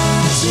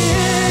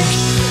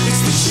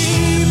 it's the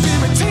cheap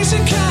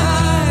imitation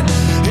kind.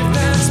 If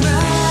that's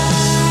magic,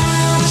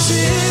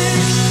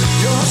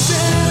 you're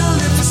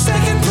settling for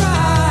second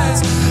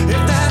prize.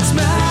 If that's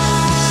magic,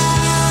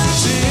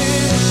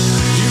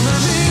 you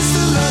might miss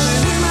the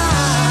loving in my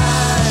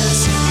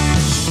eyes.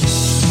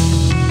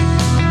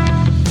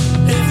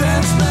 If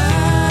that's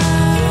magic,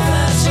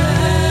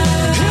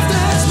 if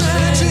that's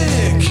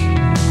magic,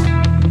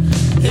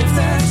 if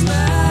that's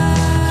magic.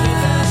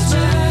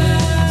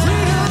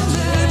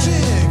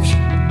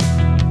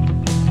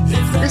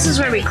 This is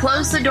where we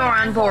close the door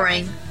on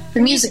boring.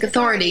 The Music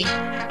Authority.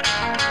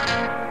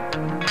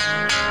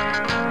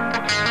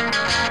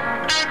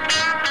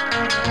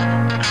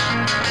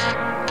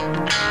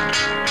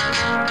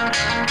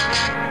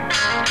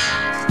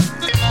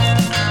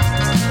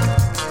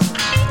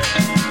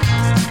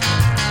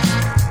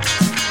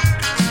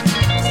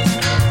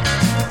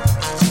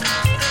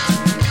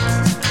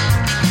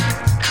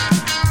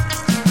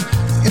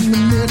 In the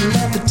middle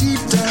of the deep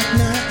dark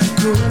night, the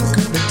cold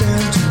cut me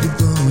down to the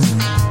bone.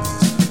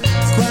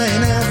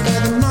 Crying out by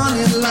the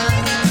morning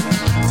light,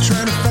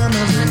 trying to find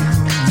my way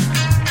home.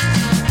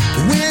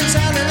 The wind's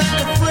howling like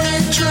a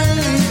freight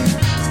train,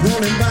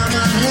 rolling by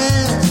my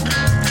head,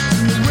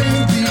 and the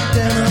rain beat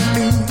down on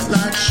me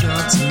like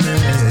shots of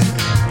lead.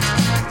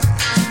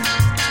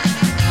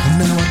 And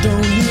now I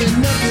don't hear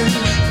nothing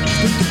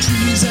but the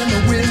trees and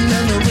the wind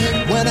and the rain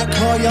when I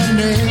call your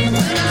name.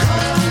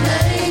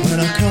 When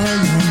I call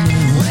your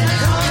name.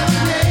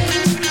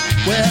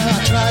 Well, I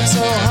tried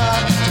so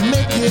hard to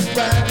make it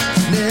right,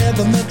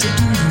 never meant to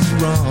do you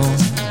wrong.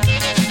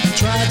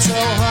 Tried so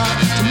hard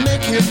to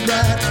make it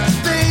right,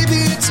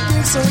 baby, it's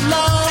been so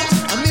long.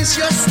 I miss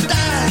your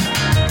style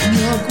and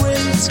your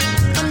grace,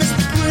 I miss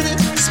the pretty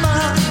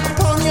smile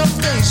upon your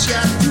face. Yeah,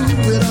 I threw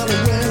it all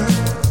away.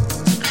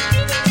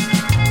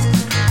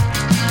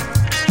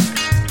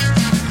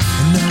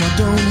 And now I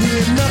don't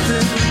hear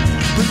nothing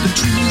but the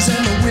trees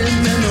and the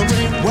wind and the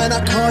rain when I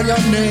call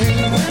your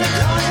name.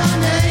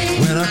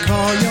 When I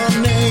call your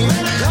name.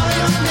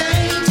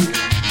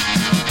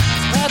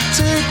 I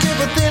take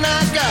everything I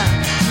got,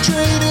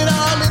 trade it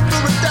all in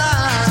for a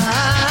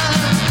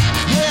dime.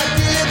 Yeah,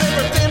 give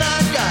everything I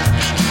got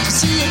to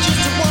see you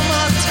just one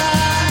more time.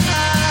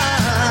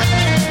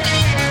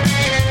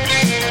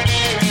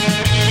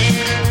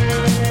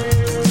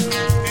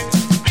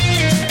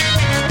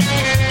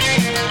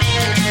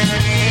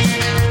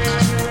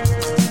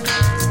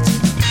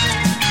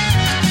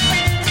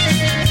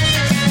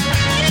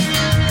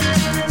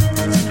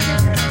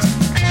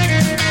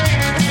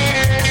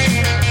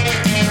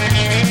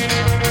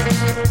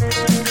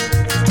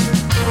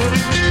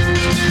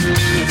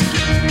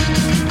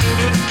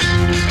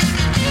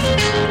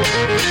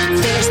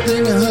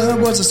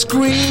 Was a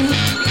scream,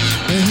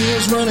 and he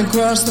was running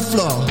across the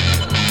floor.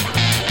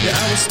 Yeah,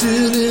 I was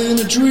still in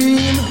a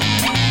dream.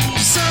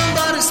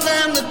 Somebody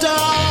slammed the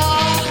door.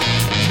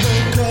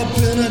 Woke up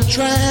in a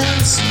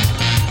trance.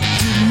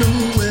 Didn't know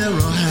where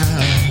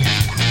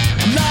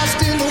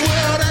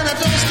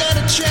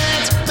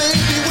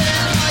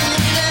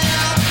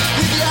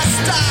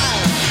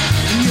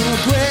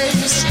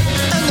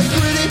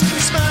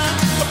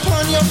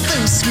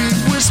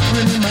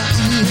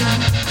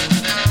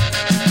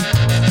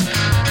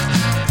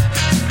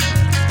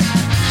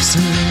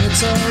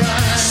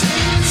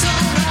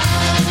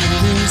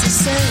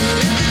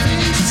same.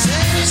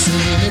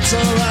 Saying it's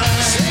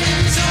alright.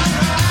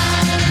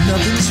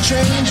 Nothing's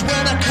changed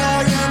when I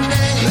call your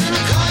name. When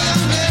I call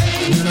your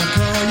name. When I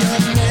call your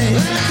name.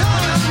 When I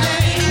call your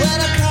name. When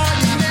I call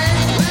your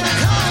name. When I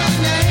call your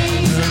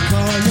name. When I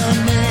call your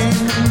name.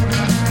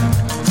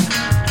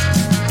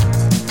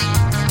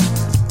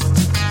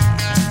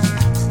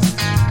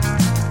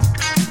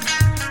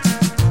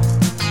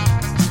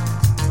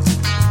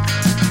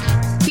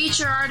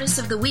 Feature Artist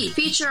of the Week.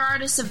 Feature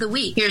Artist of the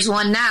Week. Here's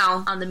one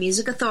now on the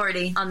Music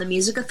Authority. On the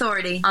Music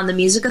Authority. On the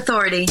Music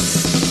Authority.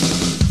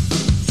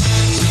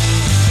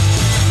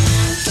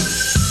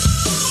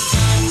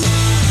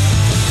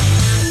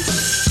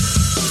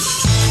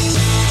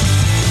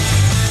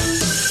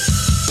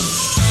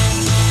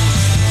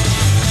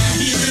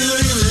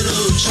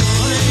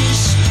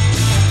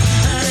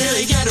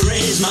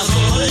 My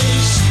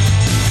voice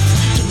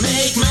to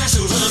make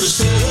myself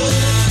understood,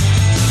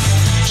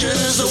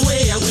 just the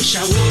way I wish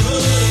I would.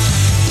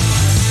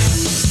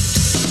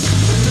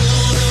 No,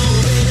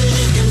 baby,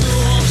 it can go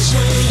on this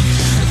way.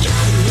 I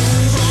gotta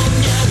move on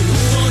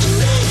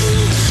today.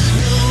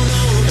 No,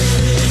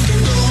 baby, it can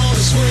go on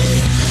this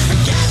way.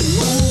 I gotta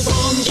move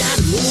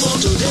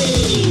on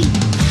today.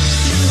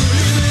 You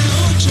leave me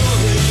no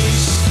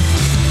choice.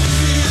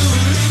 You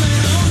leave me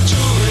no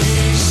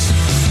choice.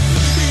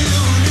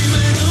 You leave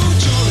me no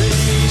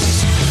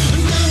choice.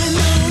 No,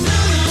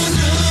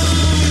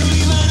 you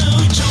leave me no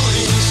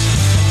choice.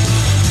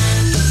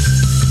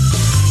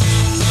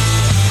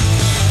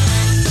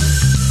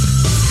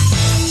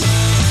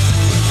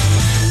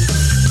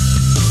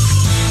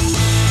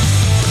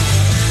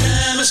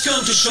 Time has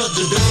come to shut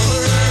the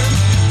door.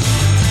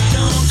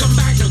 Don't come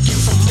back looking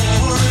for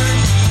more.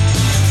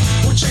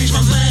 Won't change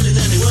my mind in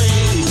any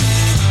way.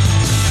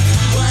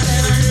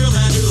 Whatever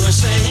do I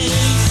say?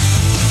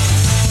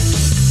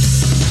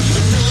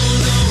 No,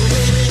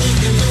 baby, it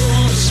can go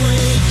on this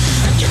way.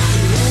 I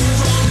gotta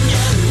move on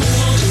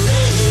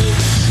today.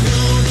 No,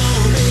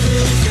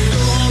 baby, it can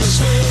go on this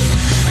way.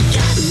 I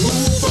gotta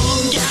move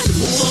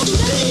on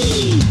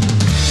today.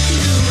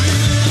 You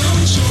leave me no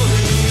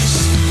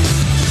choice.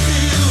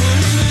 You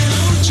leave me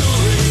no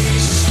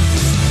choice.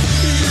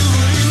 You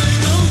leave me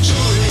no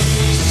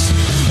choice.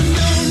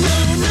 No.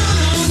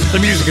 The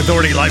Music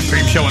Authority live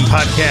stream show and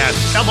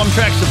podcast. Album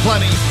tracks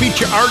aplenty.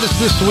 Feature artists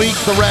this week,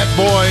 the Rat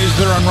Boys.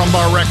 They're on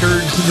Rumbar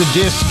Records. The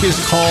disc is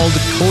called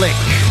Click.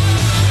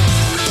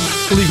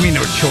 Leave me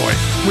no choice.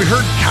 We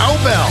heard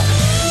Cowbell.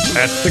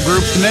 That's the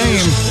group's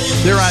name.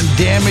 They're on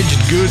Damaged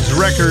Goods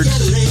Records.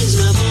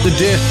 The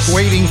disc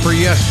Waiting for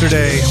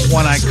Yesterday,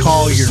 When I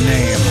Call Your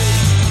Name.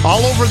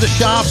 All over the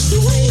shop.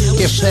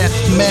 If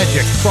that's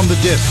magic from the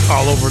disc,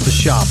 all over the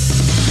shop.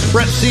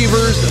 Brett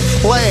Sievers,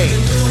 Play.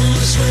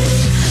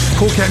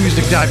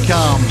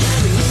 CoolCatMusic.com.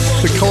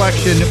 The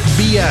collection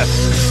BS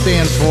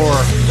stands for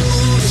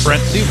Brett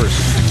Sievers.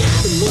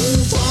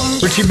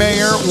 Richie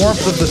Mayer,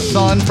 Warmth of the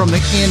Sun from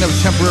the Inn of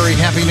Temporary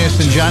Happiness,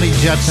 and Johnny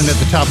Jetson at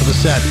the top of the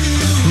set.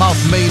 Mouth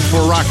Made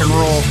for Rock and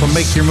Roll from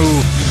Make Your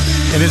Move.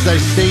 And as I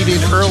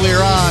stated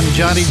earlier on,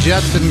 Johnny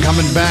Jetson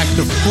coming back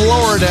to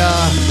Florida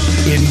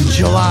in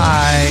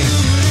July.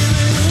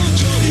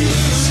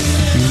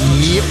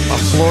 Yep, a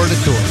Florida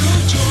tour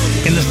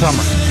in the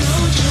summer.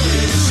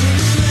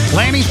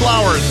 Lanny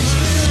Flowers,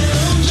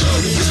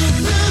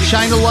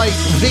 Shine a Light,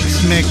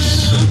 Vix Mix,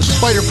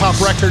 Spider Pop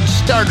Records,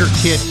 Starter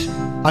Kit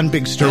on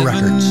Big Stir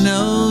Records. Heaven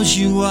knows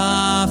you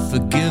are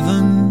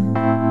forgiven,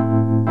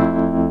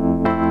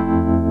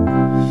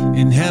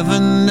 and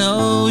heaven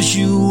knows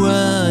you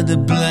were to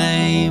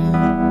blame.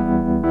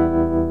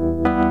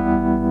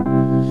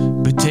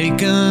 But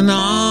taking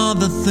all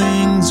the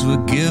things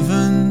we're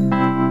given,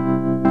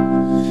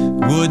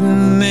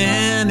 wouldn't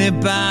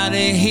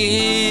anybody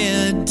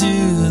here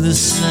do the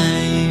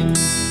same?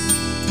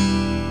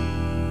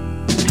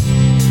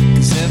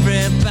 'Cause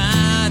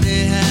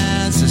everybody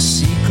has a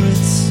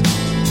secret,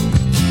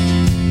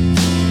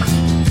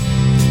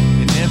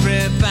 and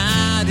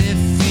everybody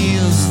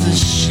feels the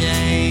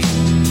shame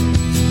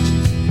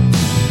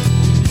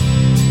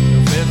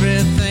of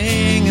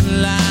everything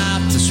in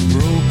life that's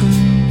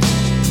broken,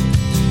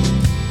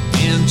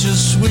 and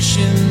just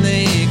wishing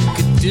they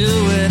could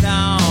do it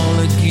all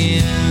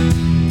again.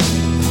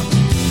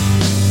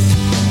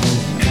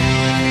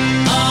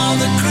 All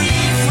the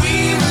grief we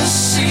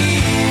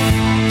receive,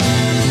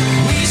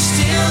 we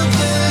still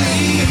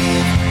believe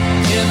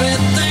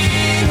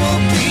everything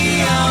will be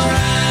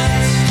alright.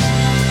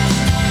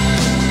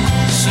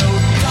 So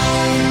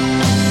don't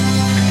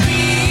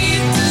be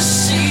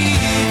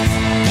deceived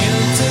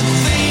into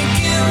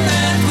thinking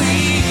that we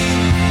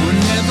were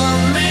never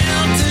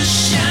meant to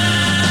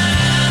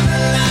shine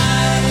a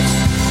light.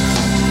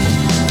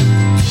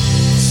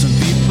 Some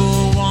people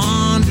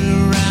wander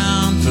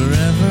around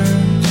forever,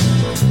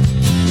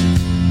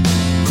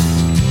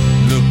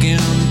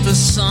 looking for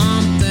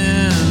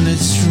something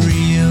that's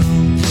real,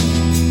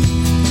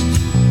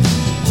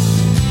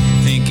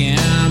 thinking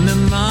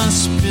there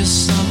must be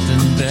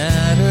something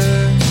better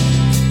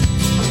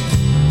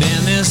than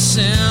this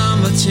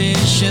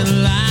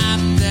imitation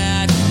life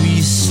that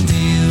we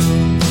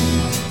steal.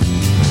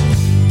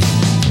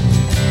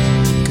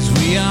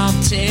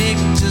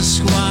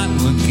 just what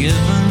we're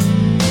given.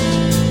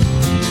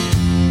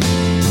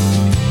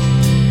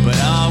 But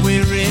all we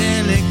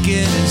really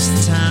get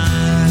is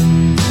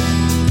time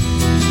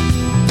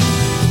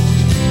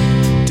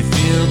to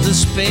fill the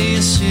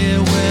space here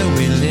where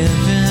we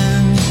live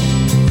in,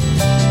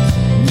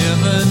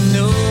 never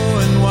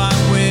knowing what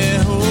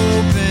we're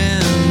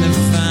hoping to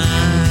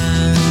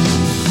find.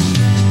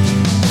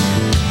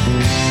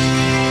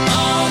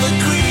 All the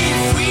grief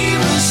we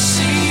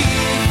receive,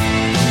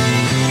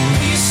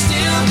 we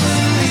still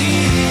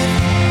believe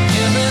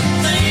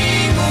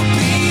everything will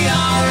be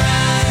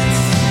alright.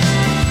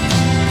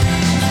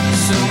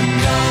 So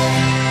don't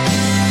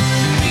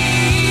be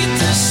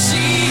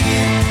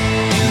deceived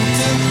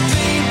into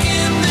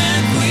thinking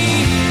that we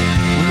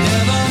were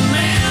never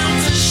meant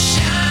to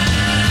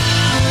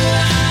shine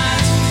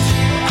light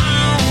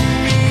on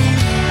me,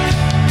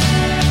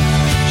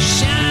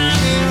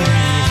 shining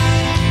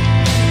right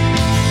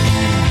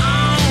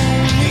on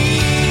me,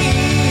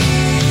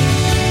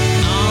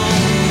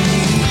 on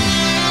me.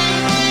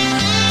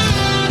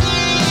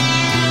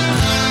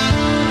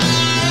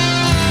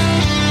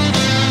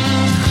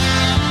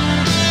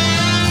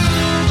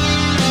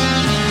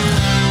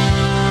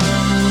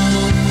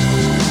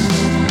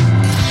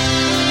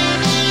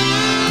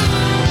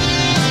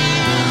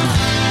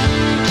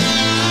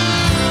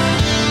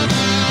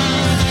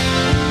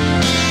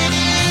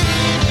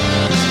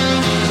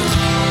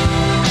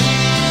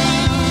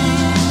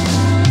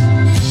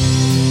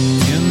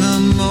 In the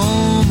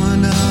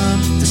moment of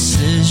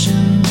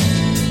decision,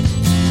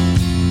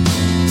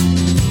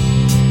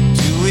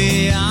 do we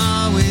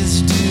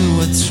always do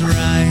what's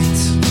right?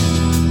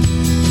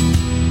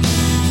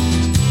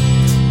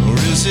 Or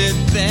is it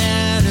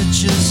better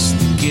just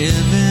to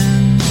give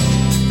in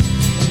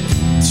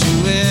to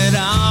it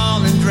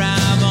all and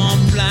drive on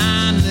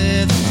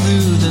blindly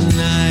through the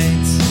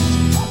night?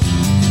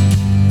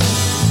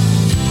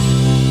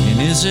 And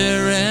is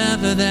there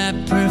ever that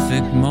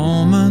perfect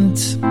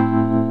moment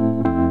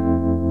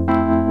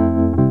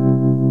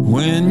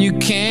when you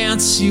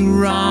can't see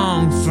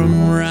wrong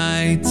from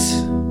right,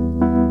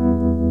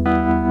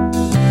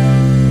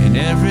 and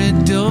every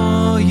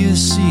door you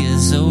see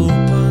is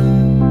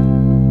open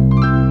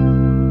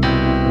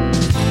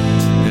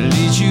that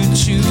leads you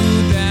to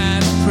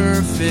that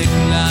perfect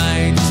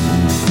light?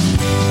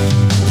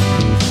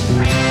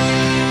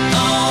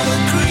 All the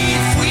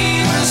grief we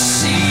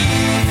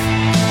receive,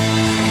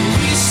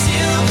 we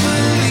still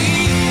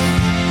believe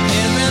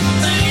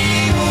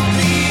everything will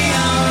be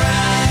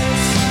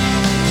alright.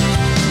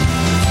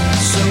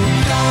 So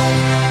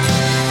don't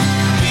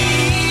be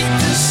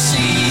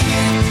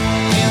deceived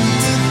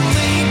into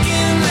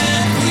thinking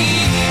that we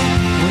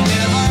were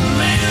never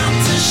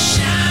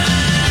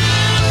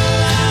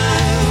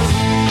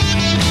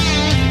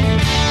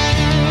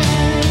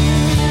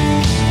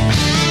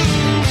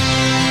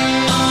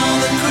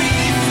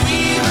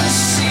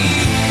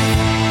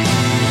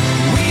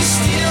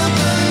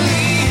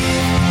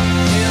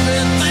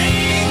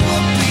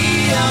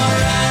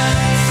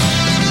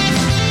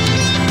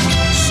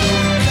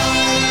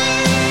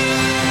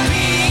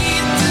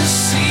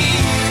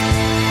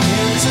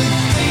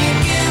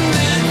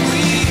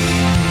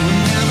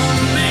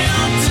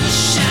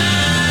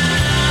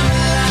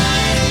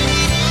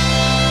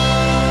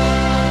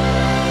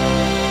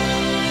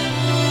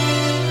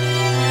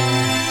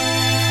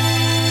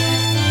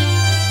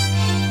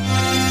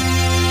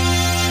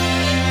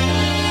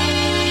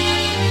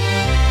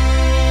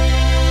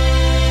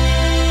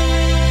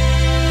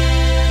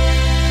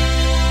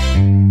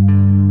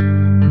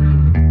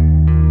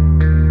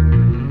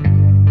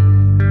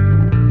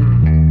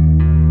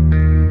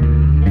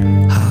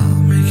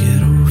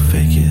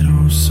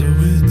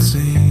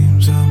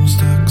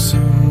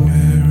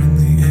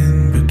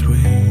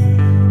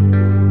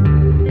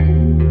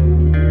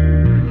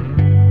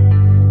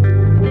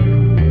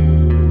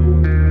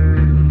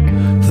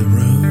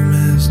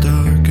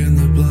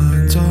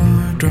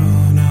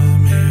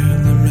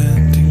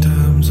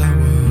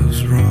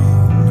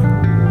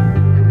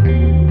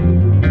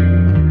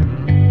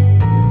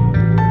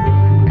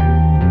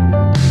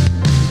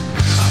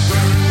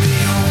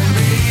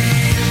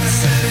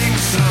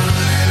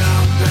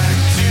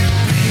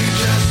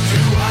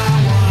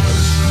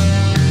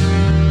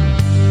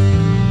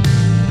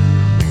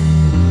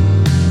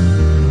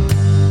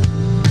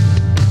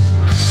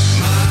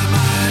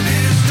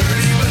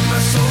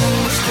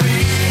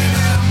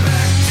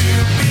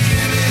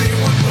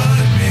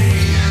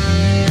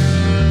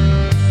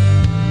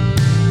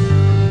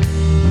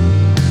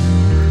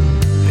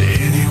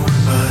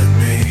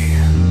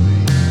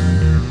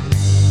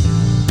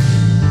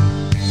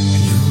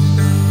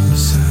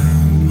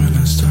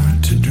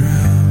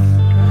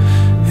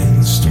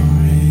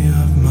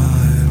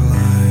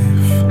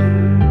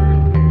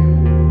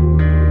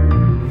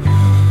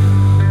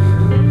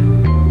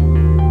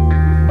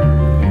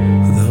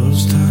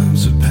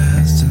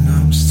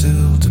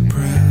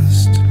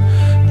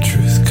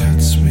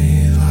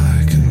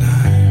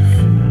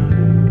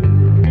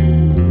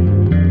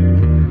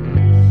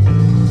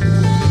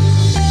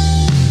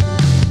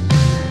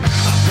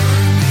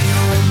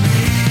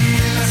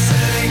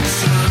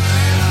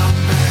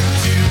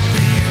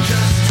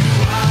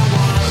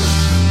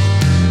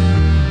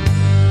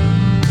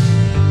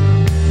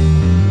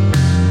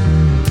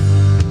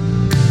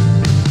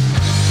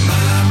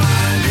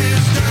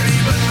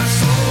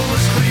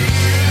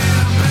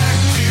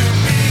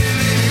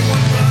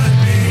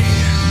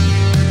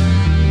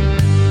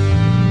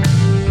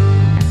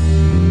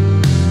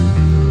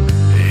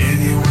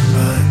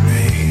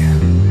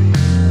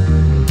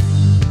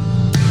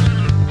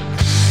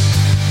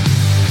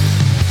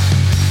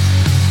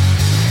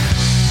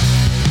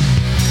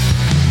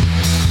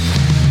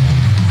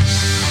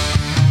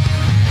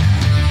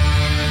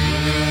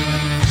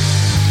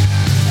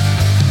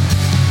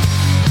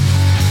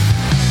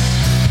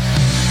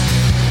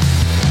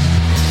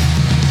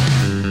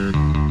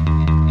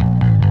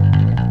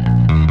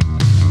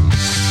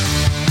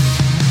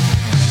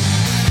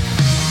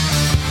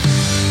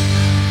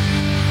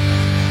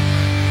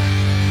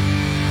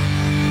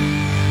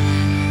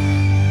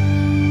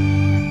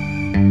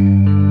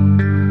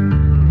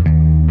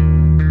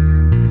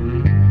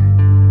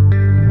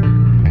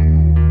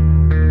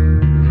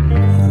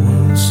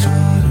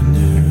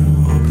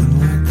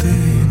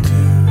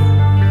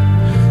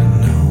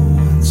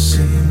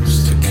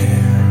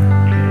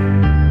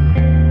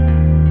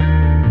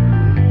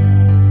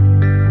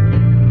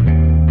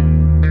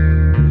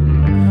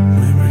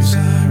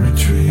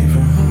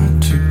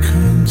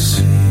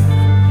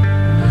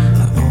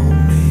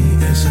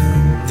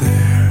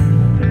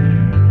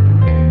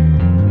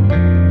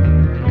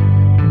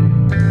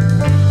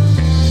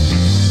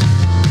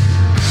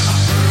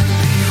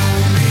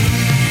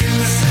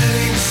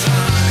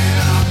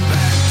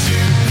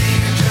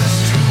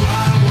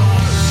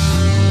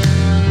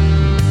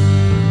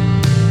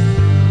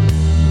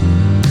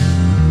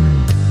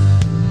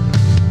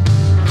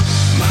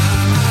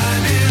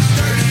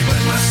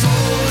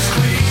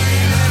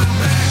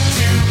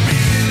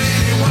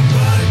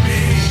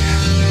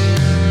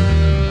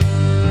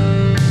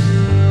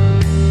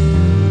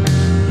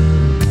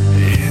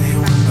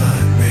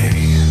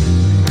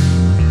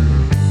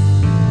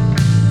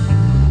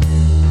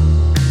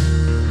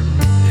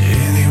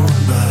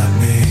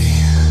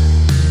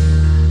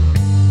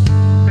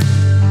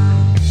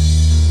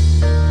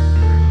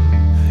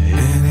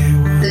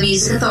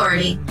Music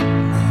Authority.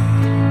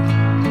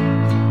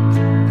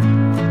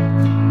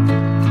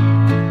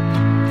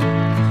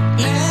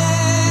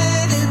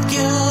 Let it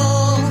go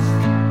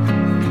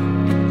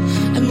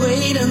and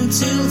wait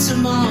until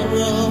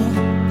tomorrow.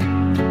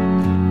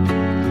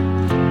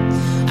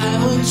 I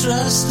won't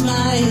trust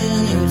my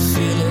inner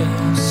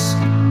feelings.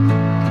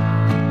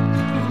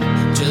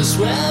 Just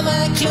wear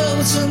my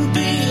clothes and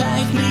be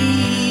like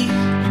me,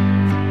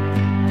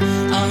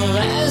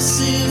 unless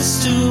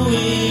it's too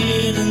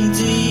weird and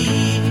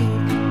deep.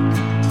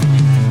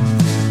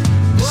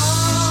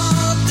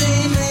 What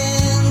they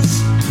meant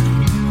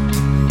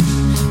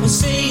was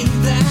saying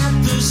that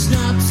there's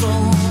not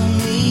for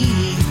me.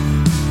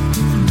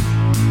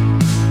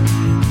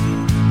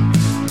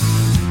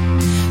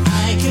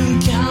 I can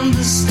count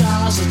the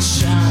stars that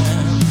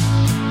shine.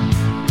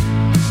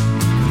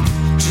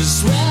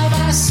 Just wear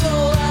my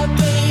soul, I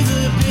pay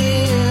the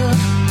bill,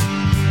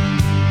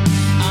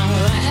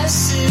 unless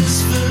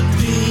it's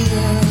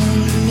forbidden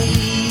me.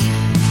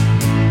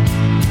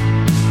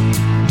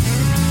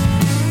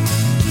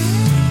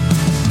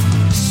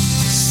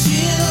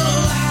 Still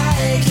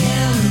I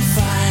can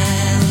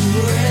find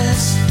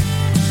words.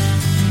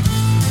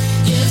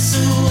 It's a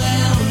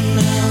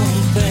well-known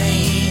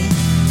pain.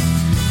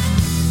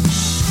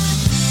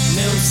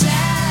 No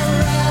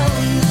terror,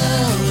 no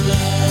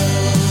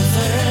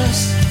lovers.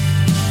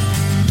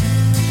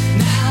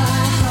 Now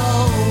I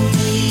hold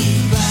me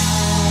back.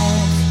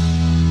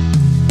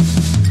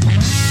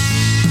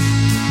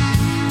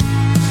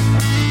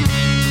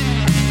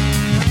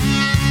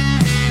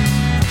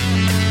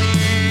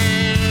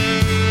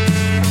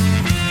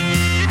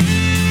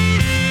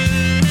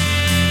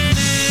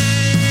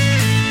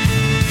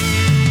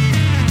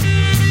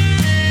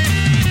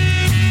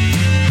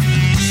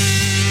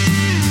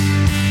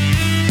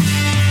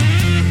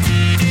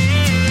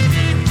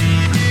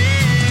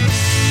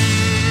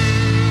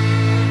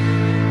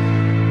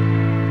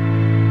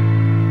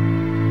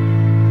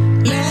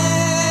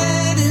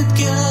 Let it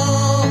go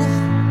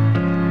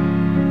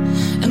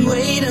and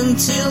wait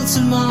until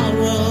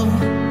tomorrow.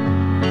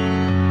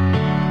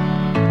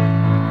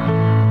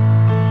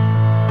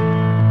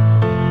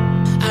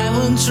 I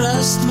won't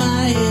trust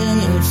my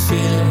inner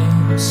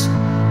feelings.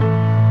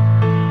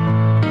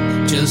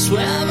 Just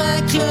wear my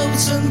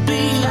clothes and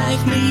be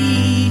like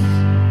me,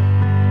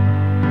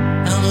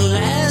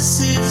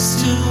 unless it's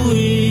too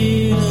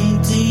weird.